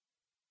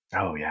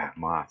 Oh yeah,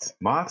 moths.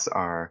 Moths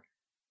are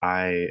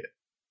I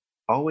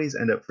always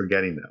end up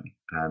forgetting them,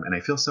 and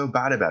I feel so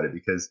bad about it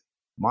because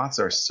moths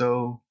are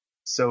so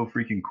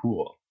freaking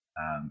cool,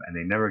 and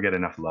they never get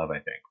enough love, I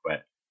think.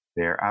 But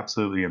they are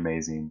absolutely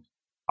amazing,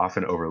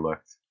 often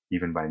overlooked,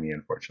 even by me,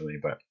 unfortunately.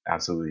 But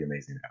absolutely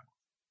amazing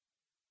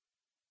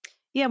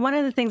Yeah, one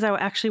of the things I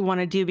actually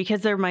want to do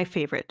because they're my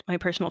favorite, my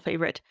personal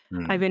favorite. I've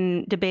animals.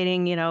 been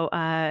debating,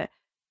 or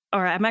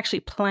I'm actually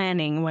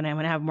planning when I'm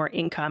going to have more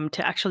income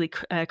to actually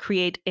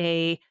create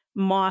a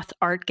moth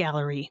art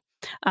gallery,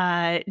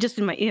 just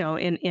in my,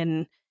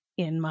 in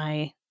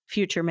my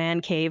future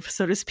man cave,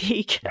 so to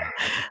speak.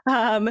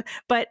 Mm.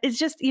 But it's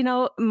just,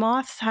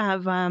 moths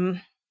have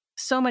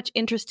so much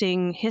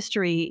interesting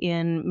history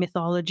in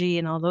mythology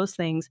and all those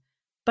things.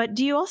 But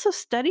do you also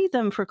study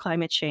them for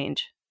climate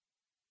change?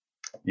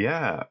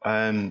 Yeah.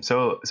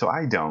 So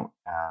I don't,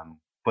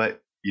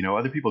 but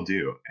other people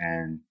do,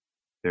 and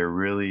they're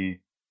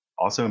really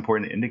also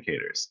important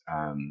indicators.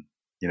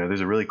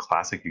 There's a really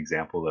classic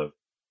example of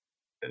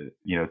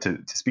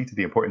to speak to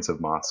the importance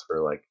of moths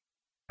for like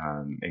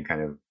in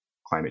kind of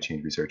climate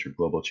change research or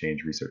global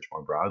change research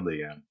more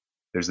broadly.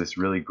 There's this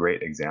really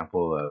great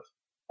example of,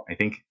 I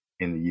think,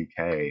 in the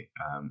UK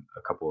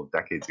a couple of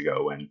decades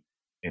ago when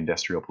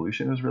industrial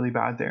pollution was really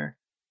bad there.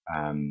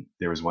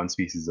 There was one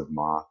species of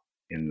moth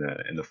in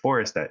the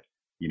forest that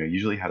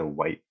usually had a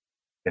white.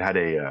 It had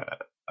a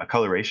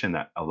coloration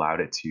that allowed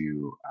it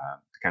to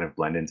kind of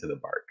blend into the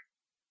bark,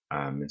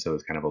 and so it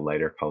was kind of a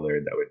lighter color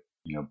that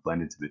would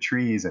blend into the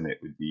trees, and it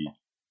would be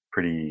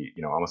pretty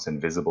almost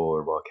invisible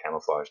or well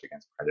camouflaged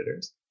against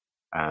predators.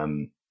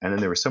 And then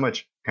there was so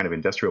much kind of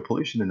industrial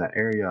pollution in that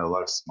area, a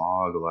lot of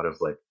smog, a lot of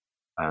like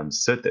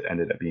soot that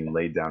ended up being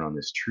laid down on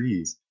these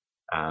trees,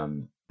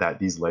 that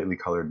these lightly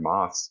colored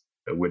moths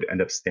would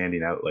end up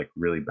standing out like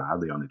really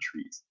badly on the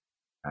trees.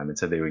 And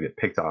so they would get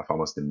picked off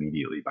almost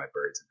immediately by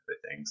birds and other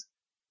things.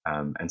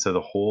 And so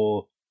the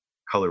whole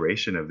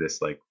coloration of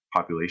this like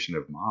population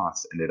of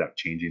moths ended up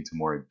changing to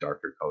more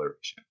darker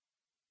coloration.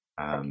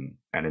 And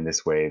in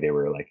this way, they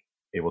were like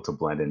able to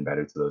blend in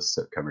better to those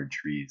soot covered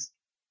trees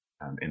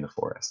in the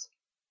forest.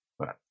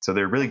 But so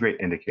they're really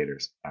great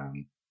indicators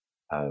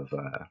of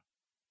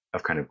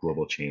of kind of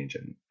global change,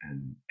 and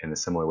in a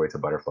similar way to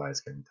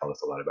butterflies can tell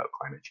us a lot about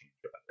climate change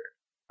or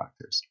other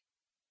factors.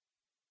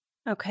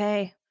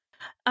 Okay.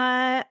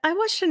 I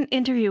watched an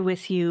interview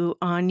with you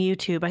on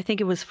YouTube. I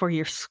think it was for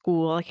your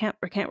school. I can't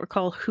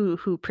recall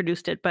who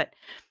produced it, but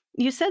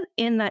you said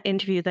in that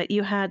interview that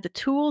you had the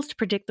tools to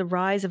predict the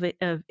rise of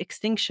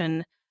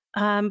extinction.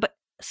 But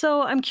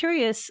so I'm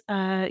curious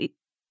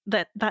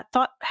that that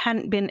thought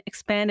hadn't been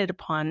expanded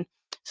upon.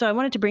 So I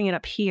wanted to bring it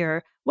up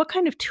here. What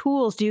kind of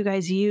tools do you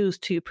guys use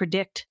to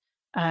predict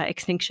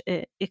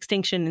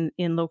extinction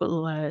in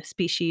local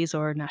species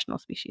or national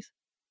species?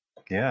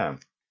 Yeah.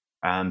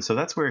 So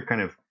that's where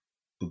kind of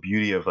the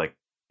beauty of like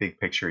big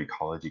picture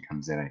ecology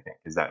comes in. I think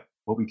is that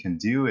what we can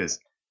do is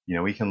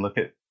we can look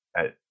at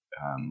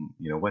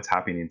what's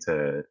happening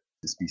to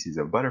species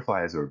of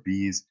butterflies or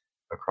bees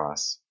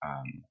across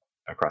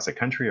across a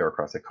country or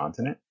across a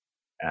continent,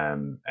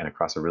 and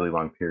across a really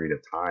long period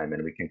of time,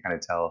 and we can kind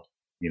of tell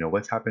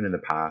what's happened in the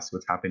past,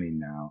 what's happening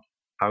now,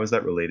 how is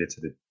that related to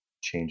the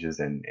changes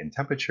in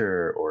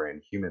temperature or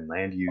in human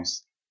land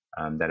use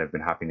that have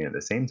been happening at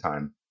the same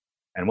time.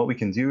 And what we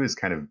can do is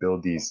kind of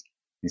build these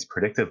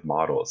predictive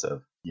models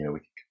of we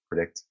can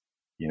predict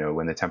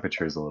when the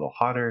temperature is a little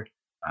hotter,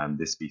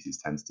 this species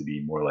tends to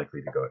be more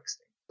likely to go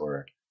extinct,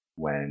 or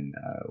when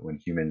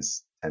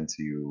humans tend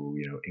to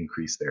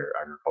increase their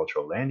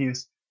agricultural land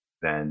use,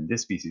 then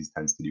this species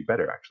tends to do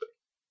better actually.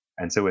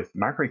 And so with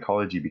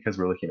macroecology, because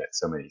we're looking at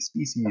so many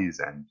species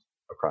and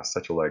across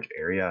such a large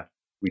area,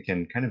 we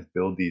can kind of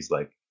build these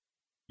like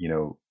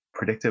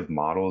predictive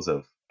models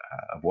of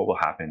what will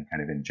happen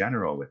kind of in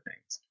general with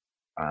things.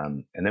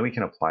 And then we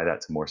can apply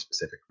that to more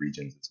specific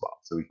regions as well.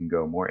 So we can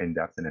go more in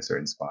depth in a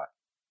certain spot,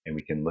 and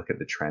we can look at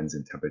the trends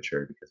in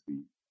temperature because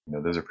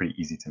those are pretty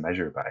easy to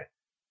measure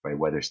by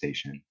weather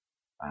station.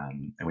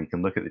 And we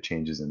can look at the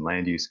changes in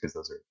land use because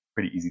those are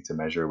pretty easy to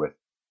measure with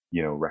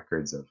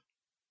records of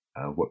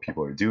what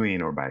people are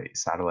doing or by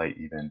satellite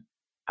even.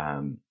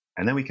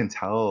 And then we can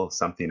tell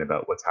something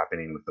about what's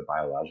happening with the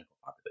biological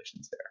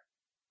populations there.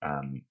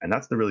 And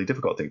that's the really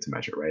difficult thing to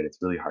measure, right? It's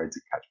really hard to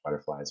catch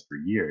butterflies for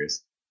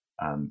years,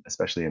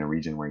 especially in a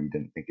region where you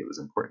didn't think it was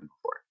important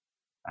before.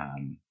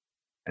 Um,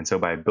 and so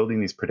by building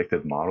these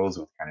predictive models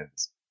with kind of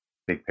this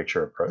big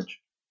picture approach,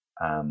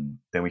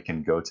 then we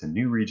can go to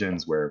new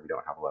regions where we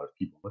don't have a lot of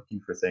people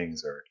looking for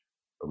things, or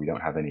we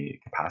don't have any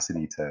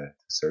capacity to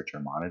search or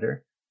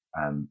monitor.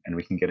 And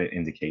we can get an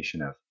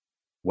indication of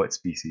what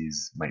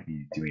species might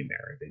be doing there.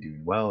 Are they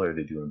doing well? Are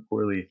they doing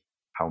poorly?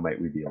 How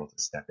might we be able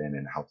to step in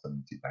and help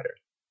them do better?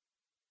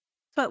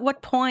 So at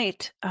what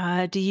point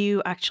do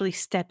you actually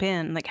step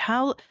in? Like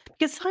how,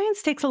 because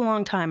science takes a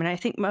long time, and I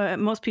think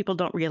most people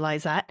don't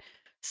realize that.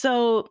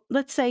 So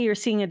let's say you're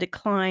seeing a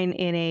decline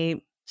in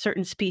a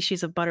certain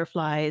species of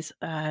butterflies,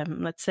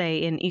 let's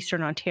say in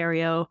Eastern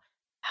Ontario.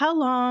 How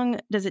long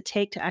does it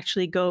take to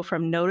actually go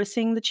from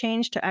noticing the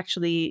change to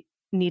actually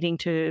needing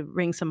to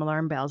ring some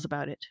alarm bells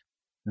about it?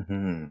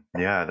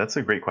 Yeah, that's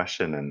a great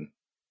question. And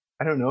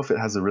I don't know if it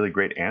has a really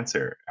great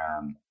answer.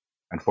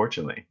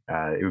 Unfortunately,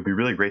 it would be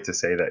really great to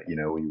say that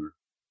we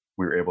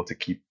were able to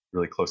keep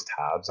really close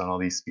tabs on all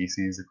these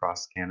species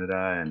across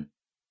Canada,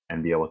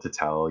 and be able to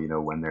tell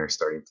when they're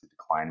starting to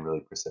decline really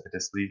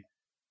precipitously.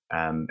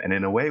 And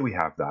in a way, we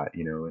have that.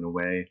 In a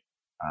way,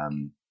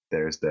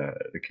 there's the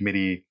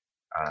committee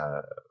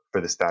uh, for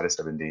the status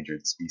of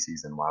endangered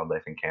species and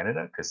wildlife in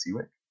Canada,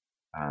 CACIWIC.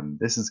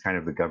 This is kind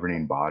of the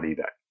governing body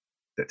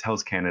that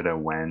tells Canada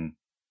when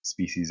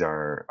species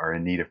are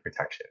in need of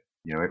protection.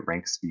 It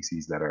ranks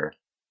species that are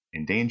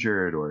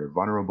endangered or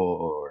vulnerable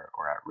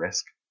or at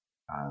risk,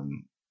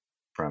 um,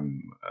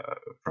 from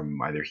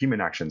either human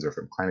actions or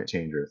from climate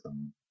change or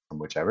from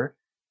whichever.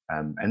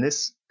 And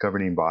this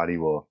governing body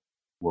will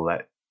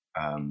let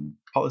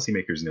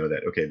policymakers know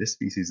that okay, this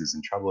species is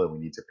in trouble and we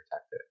need to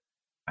protect it.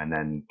 And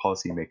then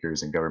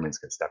policymakers and governments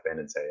can step in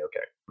and say,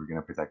 okay, we're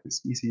going to protect this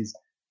species.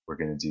 We're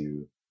going to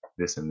do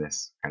this and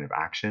this kind of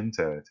action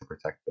to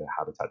protect the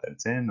habitat that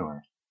it's in,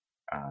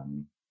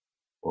 um,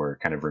 or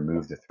kind of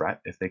remove the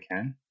threat if they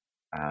can.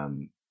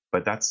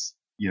 But that's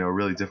a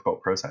really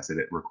difficult process. It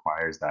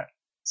requires that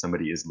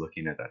somebody is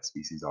looking at that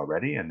species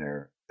already, and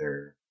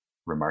they're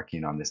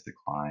remarking on this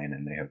decline,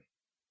 and they have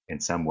in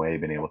some way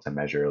been able to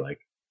measure like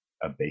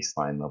a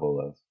baseline level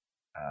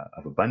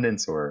of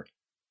abundance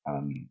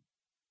um,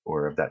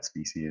 or of that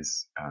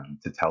species,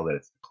 to tell that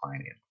it's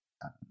declining.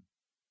 Um,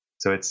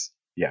 so it's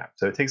yeah.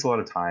 So it takes a lot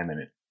of time,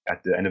 and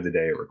at the end of the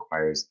day, it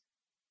requires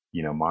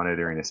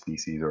monitoring a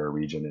species or a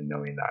region and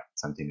knowing that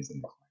something is in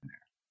decline there.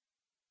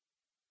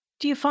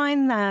 Do you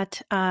find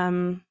that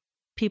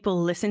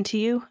people listen to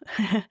you?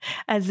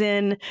 As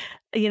in,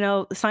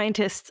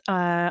 scientists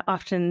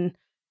often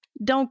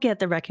don't get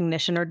the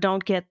recognition or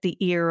don't get the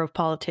ear of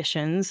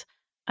politicians.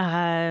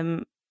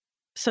 Um,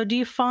 so, do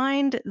you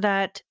find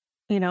that,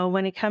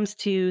 when it comes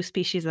to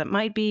species that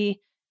might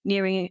be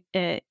nearing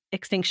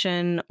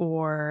extinction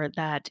or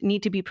that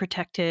need to be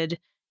protected,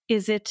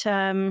 is it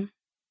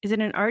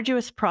an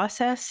arduous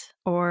process,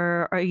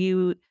 or are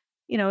you,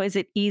 is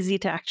it easy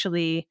to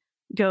actually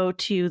go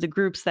to the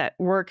groups that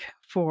work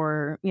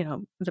for,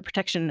 the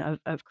protection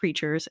of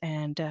creatures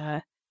and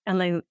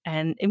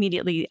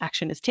immediately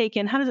action is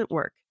taken? How does it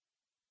work?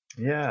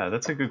 Yeah,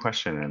 that's a good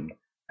question,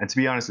 and to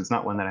be honest, it's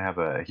not one that I have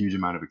a huge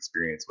amount of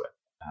experience with.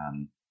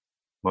 Um,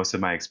 Most of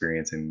my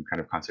experience in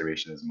kind of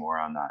conservation is more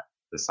on that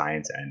the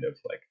science end of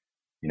like,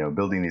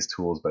 building these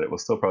tools, but it will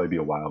still probably be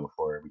a while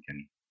before we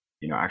can,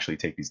 actually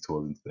take these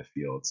tools into the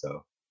field.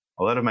 So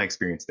a lot of my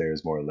experience there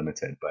is more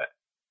limited, but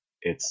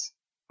it's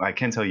I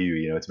can tell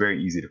you, it's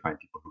very easy to find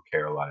people who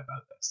care a lot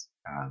about this,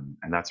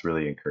 and that's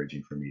really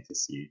encouraging for me to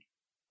see.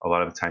 A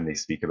lot of the time, they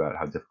speak about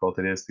how difficult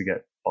it is to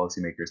get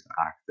policymakers to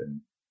act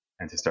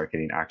and to start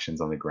getting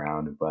actions on the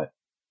ground. But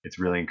it's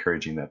really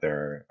encouraging that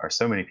there are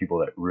so many people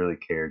that really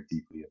care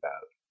deeply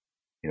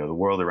about the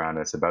world around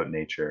us, about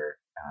nature,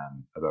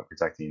 about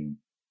protecting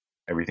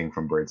everything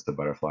from birds to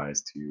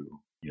butterflies to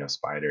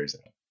spiders,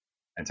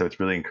 and so it's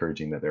really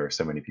encouraging that there are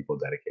so many people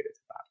dedicated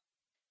to that.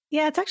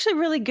 Yeah, it's actually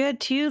really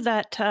good too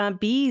that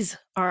bees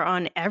are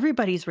on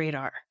everybody's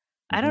radar.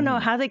 I don't know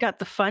Mhm. how they got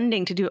the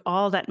funding to do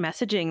all that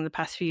messaging the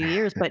past few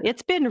years, but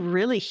it's been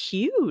really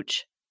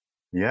huge.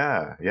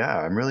 Yeah,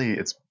 yeah.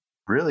 It's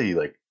really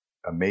like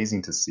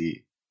amazing to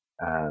see,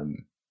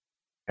 um,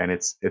 and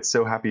it's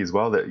so happy as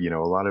well that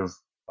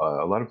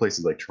a lot of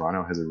places like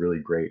Toronto has a really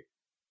great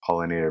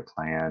pollinator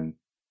plan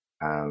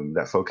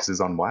that focuses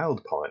on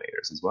wild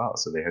pollinators as well.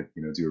 So they have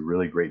do a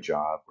really great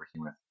job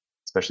working with,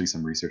 especially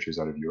some researchers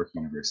out of York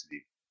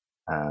University.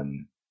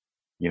 Um,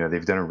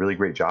 they've done a really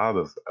great job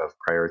of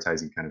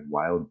prioritizing kind of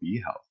wild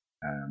bee health,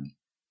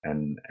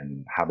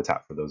 and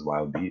habitat for those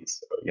wild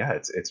bees. So yeah,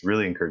 it's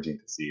really encouraging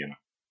to see, and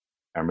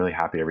I'm really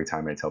happy every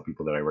time I tell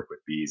people that I work with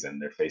bees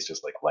and their face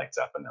just like lights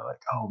up and they're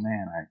like, "Oh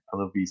man, I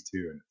love bees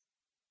too." And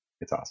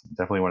it's awesome.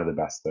 Definitely one of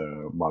the best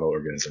model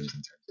organisms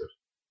in terms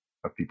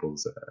of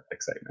people's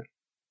excitement.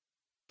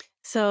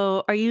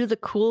 So, are you the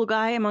cool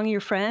guy among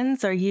your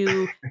friends? Are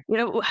you,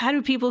 how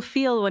do people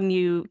feel when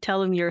you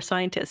tell them you're a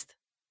scientist?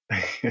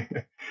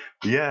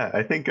 Yeah,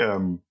 I think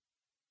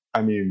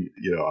I mean,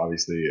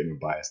 obviously in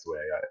a biased way,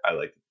 I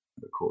like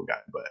the cool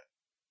guy, but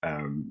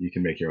you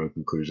can make your own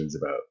conclusions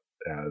about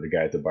the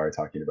guy at the bar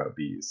talking about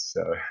bees.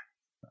 So,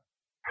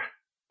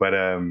 but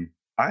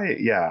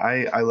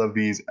I love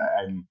bees.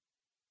 I'm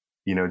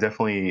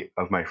definitely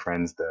of my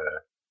friends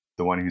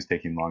the one who's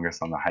taking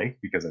longest on the hike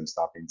because I'm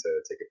stopping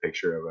to take a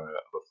picture of a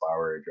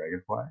flower or a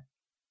dragonfly.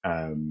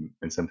 And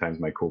sometimes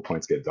my cool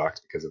points get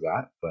docked because of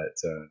that,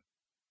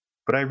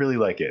 but I really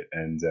like it,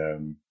 and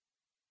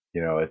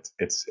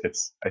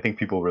it's I think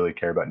people really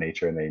care about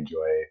nature and they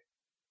enjoy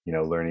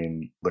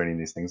learning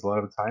these things a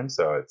lot of the time.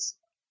 So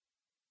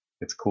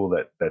it's cool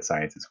that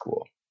science is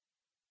cool.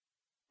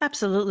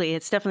 Absolutely.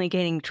 It's definitely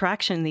gaining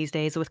traction these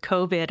days with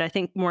COVID. I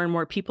think more and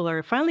more people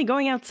are finally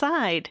going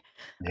outside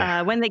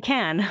Yeah. when they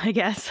can, I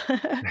guess.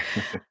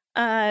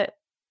 uh,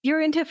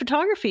 you're into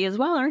photography as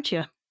well, aren't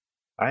you?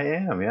 I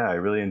am. Yeah, I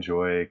really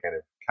enjoy kind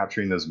of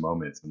capturing those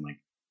moments and like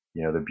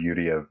the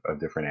beauty of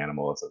different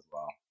animals as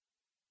well.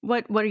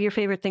 What are your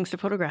favorite things to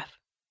photograph?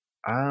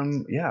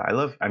 Yeah, I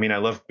love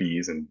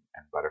bees and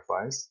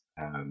butterflies.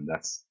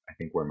 That's I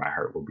think where my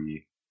heart will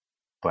be.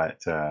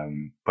 But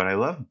I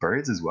love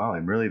birds as well.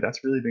 And really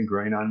that's really been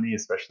growing on me,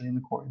 especially in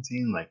the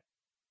quarantine. Like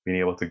being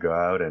able to go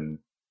out and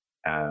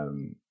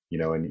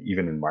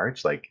even in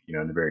March, like,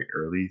 in the very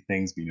early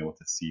things, being able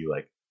to see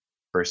like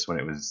first when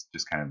it was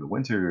just kind of the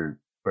winter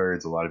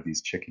birds, a lot of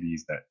these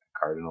chickadees that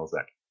cardinals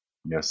that,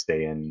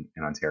 stay in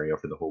Ontario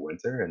for the whole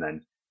winter. And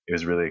then it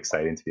was really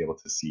exciting to be able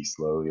to see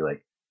slowly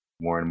like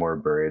more and more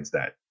birds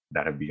that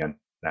had begun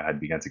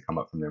to come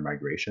up from their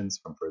migrations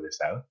from further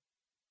south.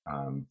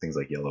 Things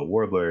like yellow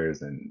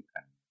warblers um,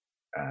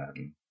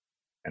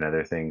 and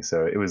other things.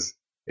 So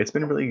it's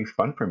been really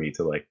fun for me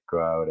to like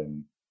go out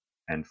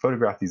and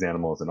photograph these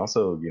animals and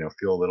also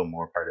feel a little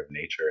more part of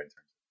nature in terms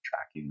of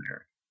tracking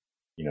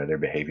their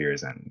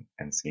behaviors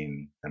and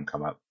seeing them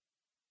come up.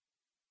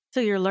 So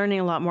you're learning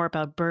a lot more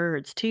about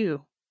birds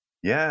too.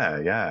 Yeah,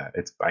 yeah.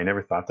 It's I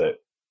never thought that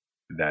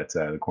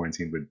the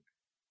quarantine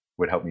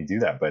would help me do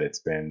that, but it's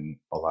been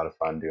a lot of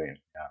fun doing it.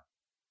 Yeah.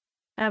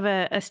 I have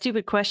a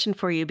stupid question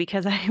for you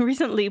because I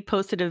recently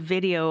posted a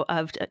video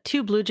of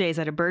two blue jays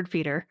at a bird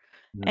feeder.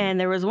 Mm. And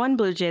there was one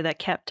blue jay that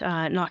kept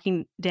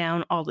knocking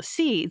down all the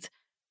seeds.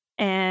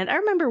 And I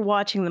remember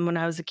watching them when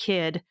I was a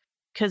kid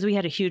because we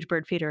had a huge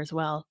bird feeder as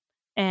well.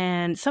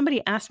 And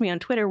somebody asked me on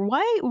Twitter,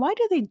 why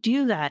do they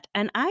do that?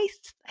 And I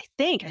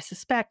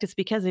suspect it's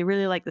because they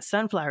really like the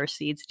sunflower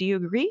seeds. Do you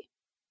agree?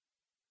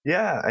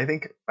 Yeah, I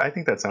think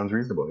that sounds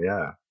reasonable.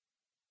 Yeah,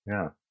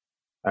 yeah.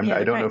 Yeah, I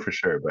they're don't know kind. for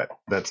sure, but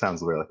that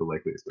sounds like the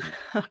likeliest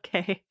one.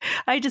 Okay.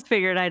 I just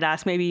figured I'd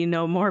ask. Maybe you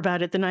know more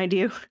about it than I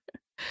do.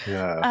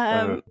 Yeah.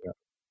 Um, Yeah.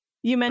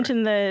 you Sorry.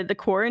 mentioned the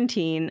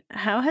quarantine.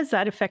 How has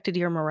that affected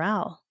your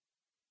morale?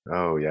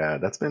 Oh yeah,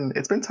 it's been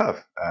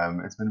tough.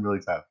 It's been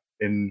really tough.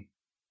 And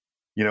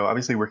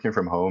obviously working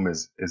from home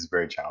is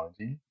very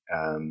challenging.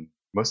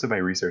 Most of my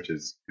research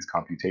is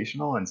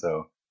computational, and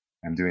so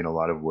I'm doing a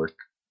lot of work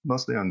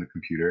mostly on the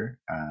computer.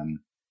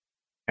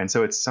 And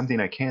so it's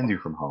something I can do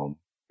from home,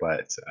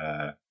 but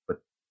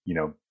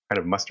kind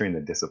of mustering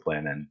the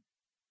discipline and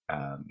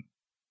um,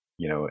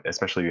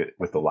 especially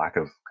with the lack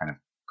of kind of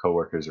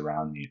coworkers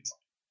around me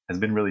has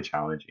been really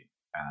challenging.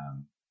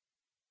 Um,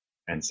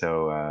 and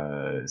so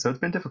it's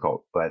been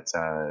difficult. But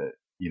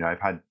I've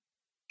had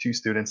two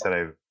students that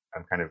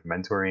I'm kind of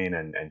mentoring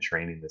and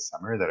training this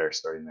summer that are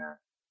starting their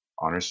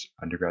honors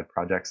undergrad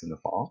projects in the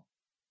fall,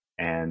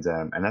 and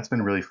that's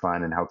been really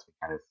fun and helps me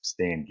kind of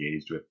stay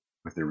engaged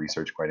with their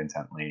research quite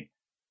intently,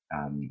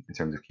 in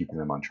terms of keeping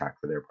them on track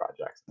for their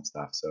projects and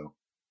stuff. So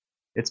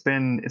it's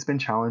been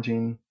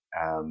challenging,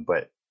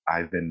 but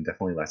I've been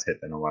definitely less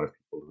hit than a lot of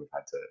people who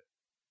have had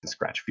to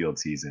scratch field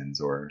seasons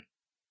or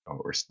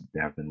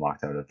have been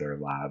locked out of their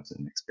labs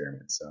and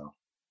experiments. So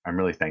I'm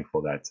really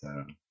thankful that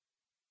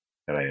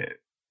I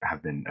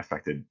have been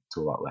affected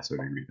to a lot less of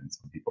a degree than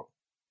some people.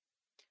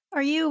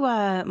 Are you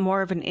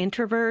more of an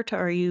introvert or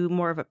are you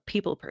more of a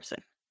people person?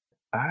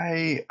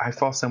 I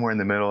fall somewhere in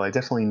the middle. I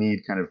definitely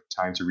need kind of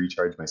time to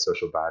recharge my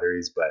social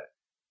batteries, but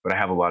I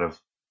have a lot of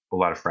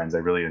friends. I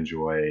really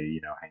enjoy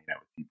hanging out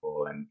with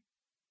people,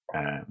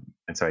 and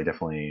so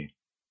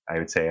I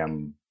would say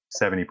I'm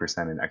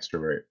 70% an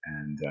extrovert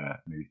and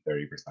maybe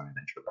 30% an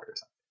introvert or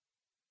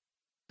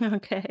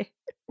Okay.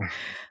 something.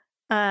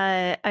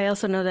 I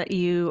also know that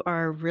you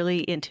are really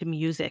into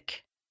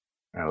music.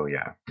 Oh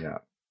yeah, yeah,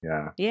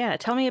 yeah, Yeah,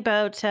 tell me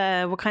about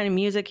what kind of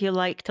music you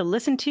like to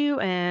listen to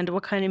and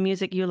what kind of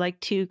music you like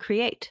to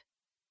create.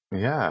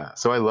 yeah.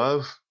 So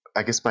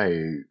I guess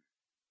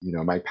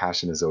my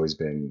passion has always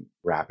been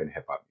rap and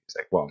hip hop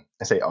music. Well,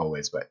 I say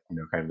always, but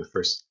kind of the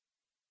first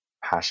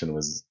passion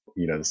was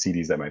the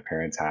CDs that my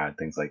parents had,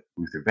 things like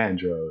Luther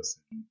Vandross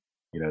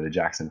and the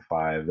Jackson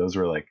Five. Those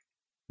were like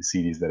the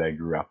CDs that I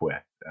grew up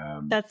with.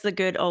 That's the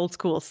good old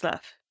school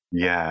stuff.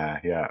 Yeah,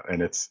 yeah,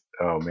 and it's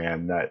oh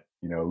man, that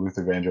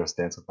Luther Vandross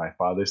Dance with My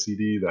Father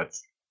CD.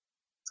 It's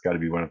got to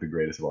be one of the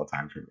greatest of all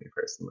time for me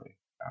personally.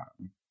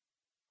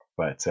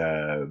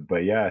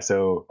 But yeah,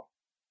 so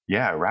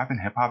yeah, rap and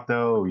hip hop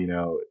though,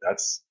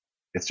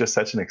 it's just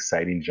such an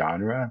exciting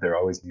genre. There are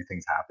always new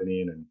things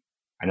happening, and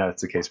I know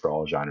that's the case for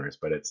all genres,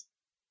 but it's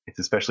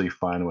especially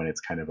fun when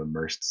it's kind of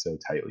immersed so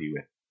tightly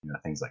with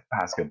things like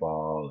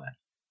basketball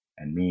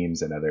and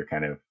memes and other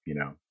kind of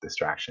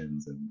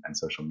distractions and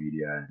social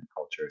media and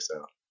culture.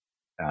 So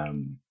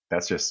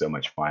that's just so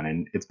much fun,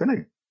 and it's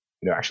been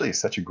actually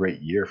such a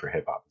great year for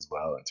hip hop as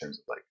well in terms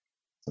of like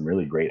some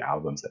really great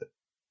albums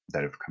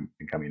that have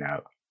been coming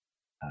out.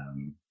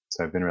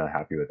 So I've been really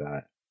happy with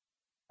that.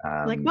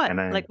 Like what? And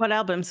I Like what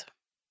albums?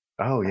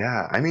 Oh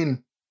yeah, I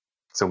mean,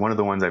 so one of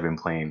the ones I've been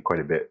playing quite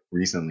a bit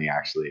recently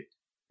actually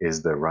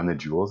is the Run the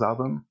Jewels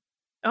album.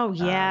 Oh Um,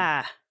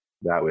 yeah.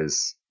 that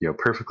was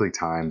perfectly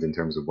timed in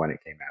terms of when it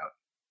came out,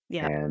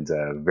 Yeah. and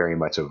very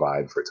much a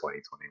vibe for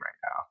 2020 right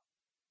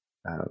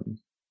now.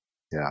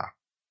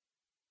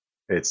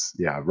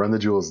 Yeah, Run the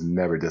Jewels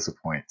never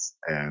disappoints,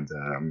 and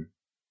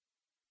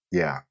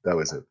yeah, that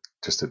was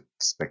just a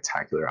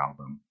spectacular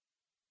album.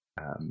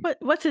 Um,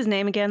 What's his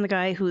name again? The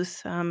guy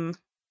who's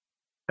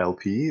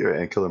LP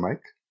and Killer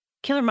Mike.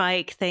 Killer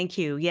Mike, thank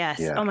you. Yes.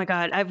 Yeah. Oh my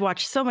God, I've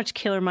watched so much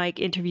Killer Mike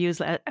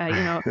interviews,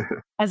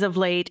 as of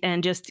late,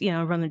 and just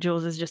Run the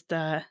Jewels is just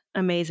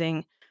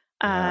amazing.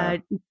 Yeah.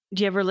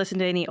 Do you ever listen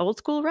to any old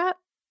school rap?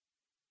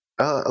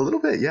 A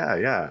little bit, yeah,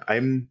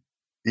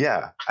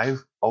 yeah.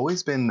 I've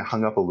always been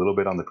hung up a little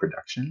bit on the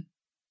production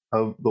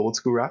of the old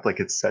school rap. Like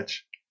it's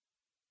such,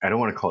 I don't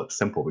want to call it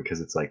simple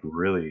because it's like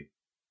really,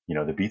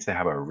 the beats they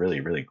have are really,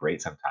 really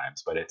great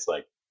sometimes, but it's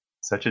like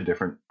such a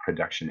different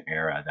production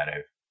era that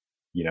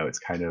it's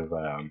kind of,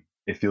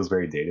 it feels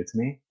very dated to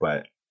me,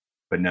 but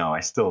no, I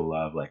still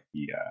love like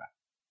you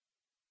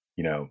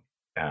know,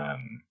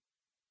 um,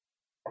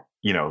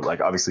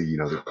 like obviously,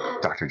 the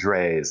Dr.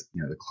 Dre's,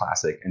 the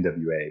classic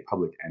NWA,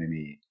 Public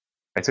Enemy.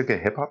 I took a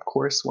hip hop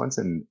course once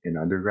in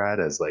undergrad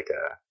as a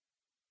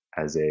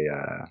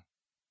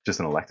just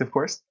an elective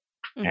course,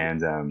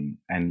 Mhm.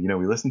 and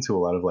we listened to a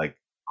lot of like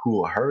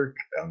Cool Herc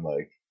and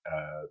like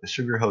the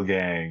Sugar Hill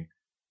Gang,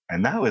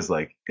 and that was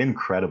like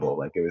incredible.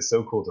 Like it was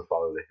so cool to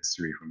follow the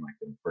history from like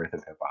the birth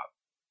of hip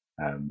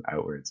hop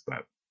outwards.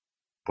 But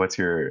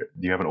do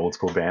you have an old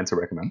school band to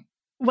recommend?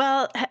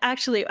 Well,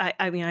 actually,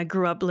 I mean, I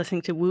grew up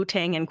listening to Wu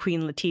Tang and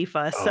Queen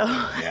Latifah, so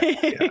Oh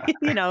yeah,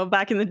 yeah.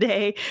 back in the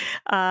day,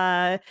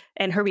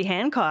 and Herbie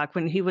Hancock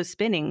when he was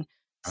spinning.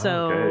 Oh,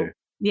 So okay.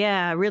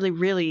 yeah, really,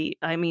 really.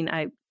 I mean,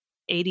 I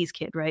 80s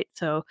kid, right?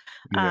 So,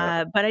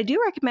 Yeah. but I do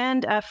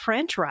recommend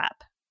French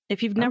rap.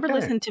 If you've never Okay.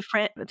 listened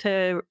to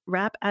to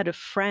rap out of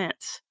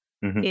France,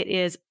 Hmm. it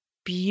is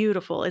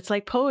beautiful. It's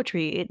like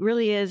poetry. It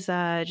really is.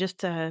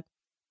 Just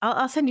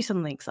I'll send you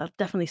some links. I'll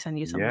definitely send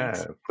you some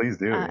links. Yeah, please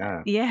do.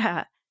 Yeah.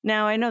 Yeah.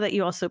 Now I know that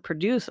you also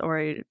produce,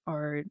 or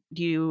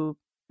do you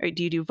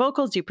do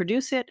vocals? Do you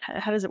produce it?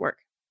 How does it work?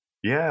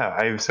 Yeah,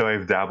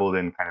 I've dabbled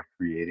in kind of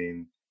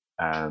creating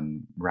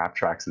rap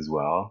tracks as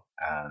well.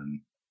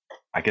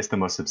 I guess the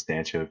most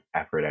substantive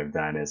effort I've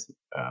done is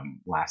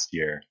last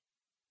year.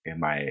 And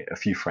my a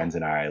few friends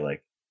and I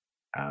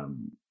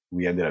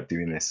we ended up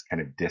doing this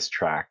kind of diss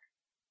track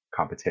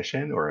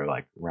competition or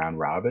like round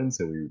robin.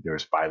 So there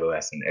was five of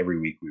us, and every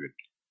week we would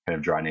kind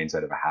of draw names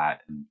out of a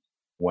hat, and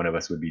one of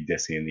us would be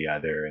dissing the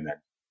other, and then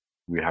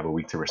we'd have a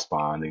week to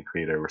respond and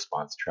create a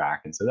response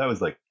track. And so that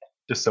was like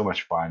just so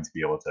much fun to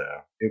be able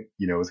to. It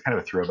was kind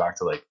of a throwback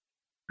to like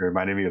it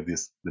reminded me of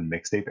the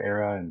mixtape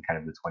era and kind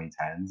of the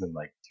 2010s and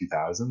like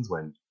 2000s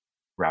when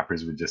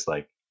rappers would just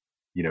like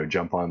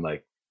jump on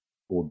like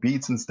old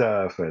beats and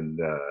stuff and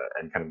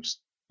kind of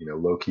just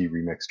low key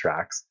remix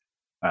tracks.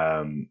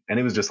 And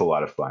it was just a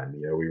lot of fun.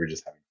 We were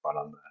just having fun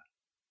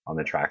on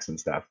the tracks and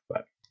stuff.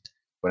 But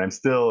I'm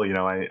still,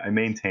 I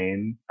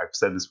maintain. I've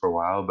said this for a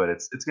while, but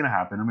it's gonna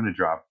happen. I'm gonna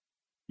drop,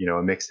 a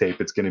mixtape.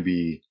 It's gonna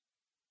be,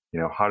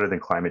 hotter than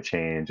climate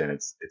change, and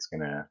it's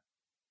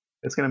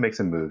gonna make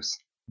some moves.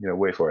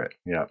 Wait for it.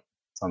 Yeah,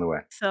 it's on the way.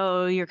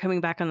 So you're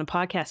coming back on the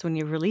podcast when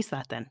you release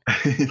that then.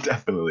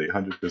 Definitely,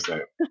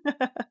 100%.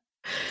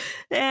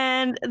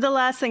 And the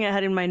last thing I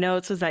had in my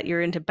notes was that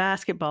you're into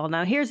basketball.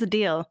 Now, here's the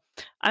deal.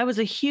 I was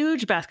a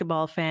huge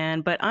basketball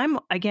fan, but I'm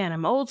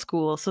old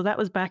school. So that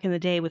was back in the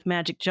day with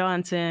Magic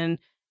Johnson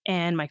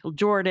and Michael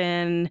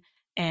Jordan.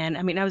 And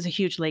I mean, I was a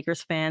huge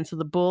Lakers fan. So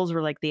the Bulls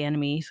were like the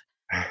enemies.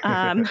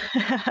 Um,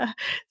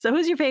 so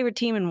who's your favorite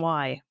team and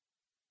why?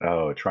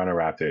 Oh, Toronto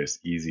Raptors,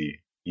 easy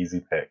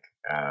pick.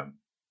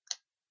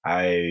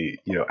 I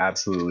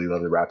absolutely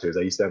love the Raptors.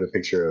 I used to have a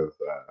picture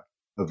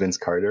of Vince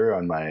Carter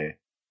on my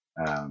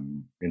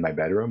in my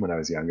bedroom when I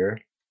was younger,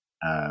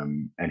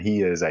 and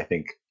he is, I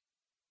think,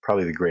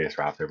 probably the greatest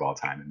Raptor of all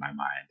time in my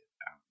mind.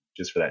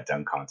 Just for that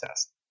dunk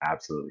contest,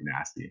 absolutely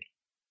nasty.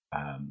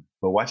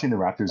 But watching the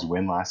Raptors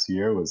win last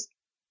year was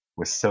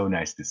so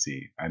nice to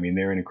see. I mean,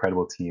 they're an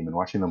incredible team, and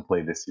watching them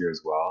play this year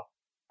as well,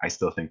 I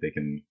still think they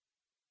can.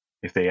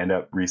 If they end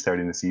up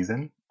restarting the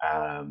season,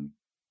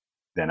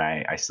 then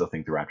I still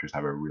think the Raptors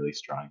have a really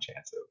strong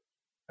chance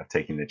of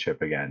taking the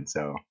chip again.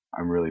 So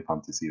I'm really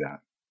pumped to see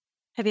that.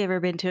 Have you ever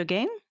been to a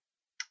game?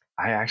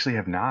 I actually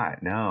have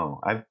not. No,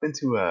 I've been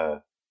to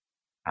a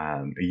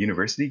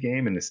university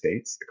game in the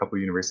states, a couple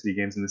university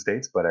games in the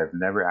states, but I've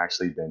never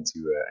actually been to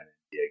an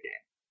NBA game.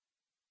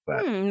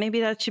 But Maybe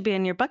that should be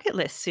on your bucket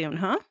list soon,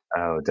 huh?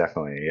 oh,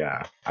 definitely,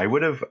 yeah. I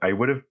would have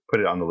put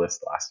it on the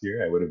list last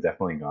year. I would have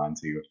definitely gone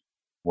to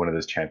one of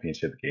those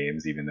championship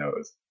games, even though it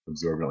was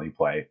absorbently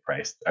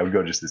priced. I would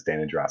go just to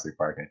stand in Jurassic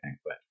Park, I think,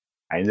 but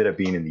I ended up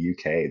being in the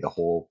UK the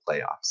whole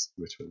playoffs,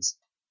 which was,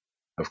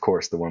 of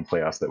course, the one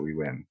playoffs that we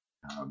win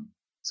um,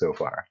 so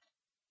far.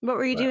 What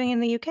were you But doing in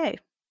the UK?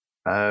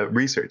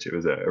 research. It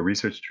was a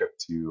research trip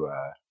to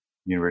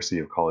University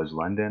of College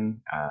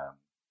London.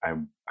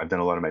 I've done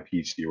a lot of my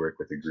PhD work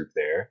with a group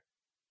there,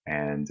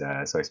 and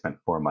so I spent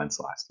 4 months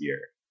last year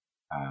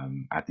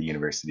at the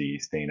university,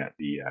 staying at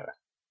the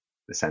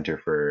Center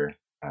for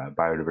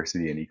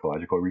Biodiversity and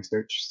Ecological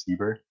Research,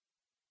 CBER,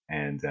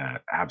 and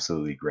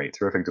absolutely great,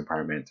 terrific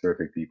department,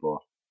 terrific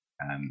people,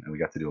 and we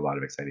got to do a lot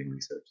of exciting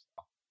research.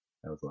 So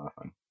that was a lot of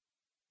fun.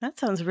 That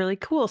sounds really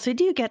cool. So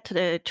do you get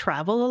to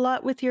travel a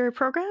lot with your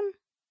program?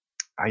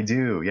 I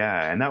do,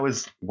 yeah, and that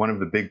was one of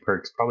the big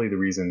perks. Probably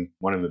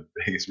one of the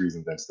biggest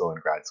reasons I'm still in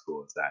grad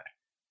school is that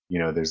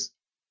there's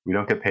we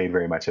don't get paid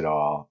very much at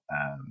all,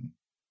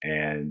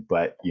 and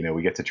but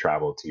we get to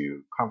travel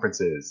to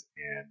conferences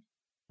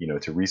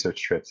and to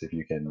research trips if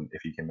you can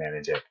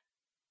manage it.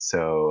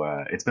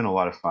 So it's been a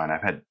lot of fun.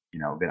 I've had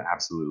been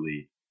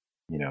absolutely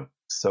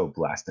so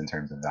blessed in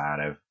terms of that.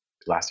 I've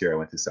Last year I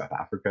went to South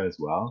Africa as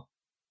well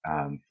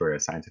for a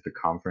scientific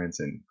conference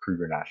in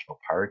Kruger National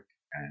Park,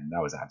 and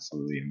that was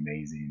absolutely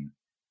amazing.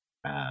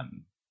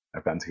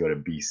 I've gotten to go to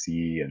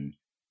BC and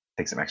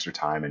take some extra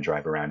time and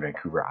drive around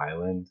Vancouver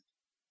Island.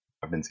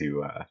 I've been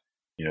to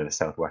the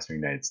southwestern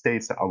United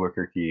States, to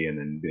Albuquerque, and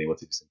then been able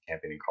to do some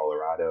camping in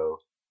Colorado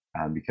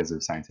because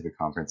of scientific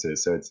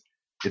conferences. So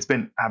it's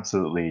been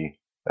absolutely,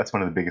 that's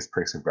one of the biggest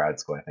perks of grad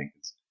school, I think,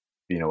 is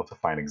being able to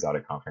find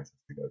exotic conferences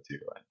to go to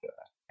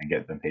and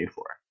get them paid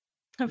for.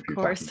 Of If you're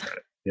talking course. about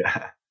it,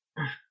 yeah.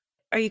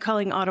 Are you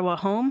calling Ottawa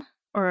home,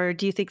 or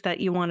do you think that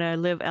you want to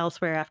live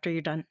elsewhere after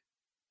you're done?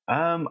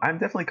 I'm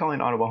definitely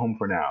calling Ottawa home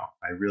for now.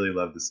 I really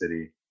love the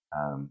city.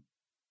 Um,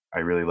 I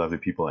really love the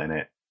people in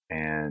it,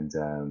 and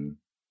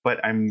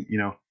but I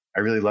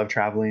really love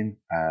traveling.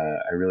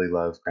 I really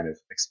love kind of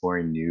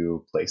exploring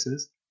new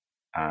places.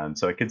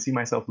 So I could see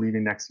myself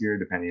leaving next year,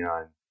 depending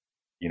on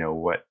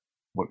what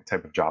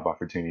type of job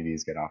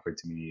opportunities get offered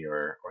to me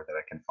or that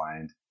I can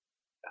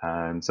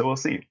find. So we'll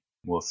see.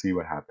 We'll see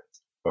what happens.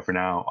 But for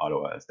now,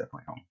 Ottawa is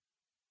definitely home.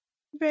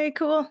 Very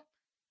cool.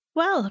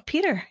 Well,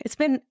 Peter, it's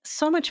been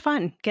so much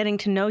fun getting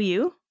to know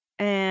you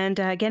and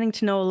getting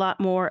to know a lot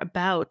more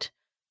about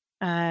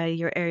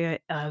your area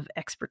of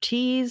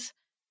expertise,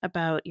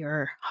 about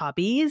your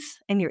hobbies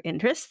and your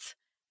interests.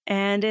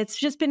 And it's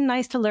just been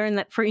nice to learn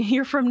that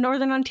you're from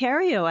Northern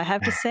Ontario. I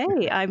have to say,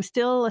 I'm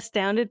still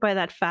astounded by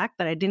that fact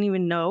that I didn't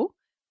even know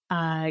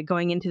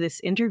going into this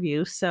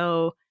interview.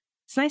 So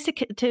it's nice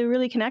to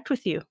really connect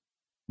with you.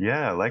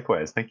 Yeah,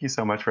 likewise. Thank you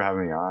so much for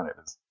having me on. It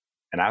was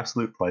an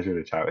absolute pleasure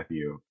to chat with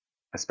you,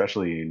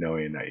 especially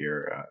knowing that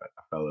you're a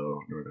fellow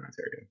Northern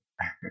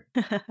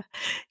Ontarian.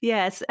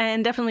 Yes,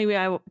 and definitely,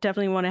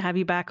 definitely want to have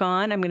you back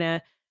on. I'm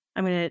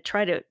gonna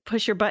try to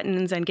push your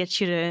buttons and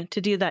get you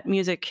to do that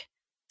music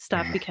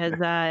stuff because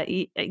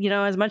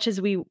as much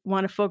as we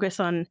want to focus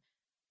on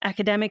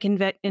academic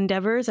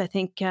endeavors. I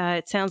think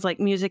it sounds like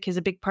music is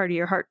a big part of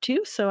your heart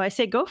too. So I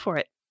say go for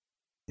it.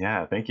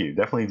 Yeah, thank you.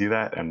 Definitely do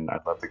that, and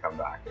I'd love to come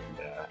back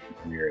and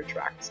come here and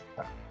track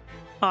sometime.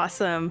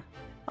 Awesome.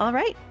 All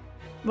right.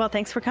 Well,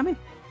 thanks for coming.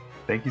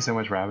 Thank you so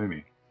much for having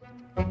me.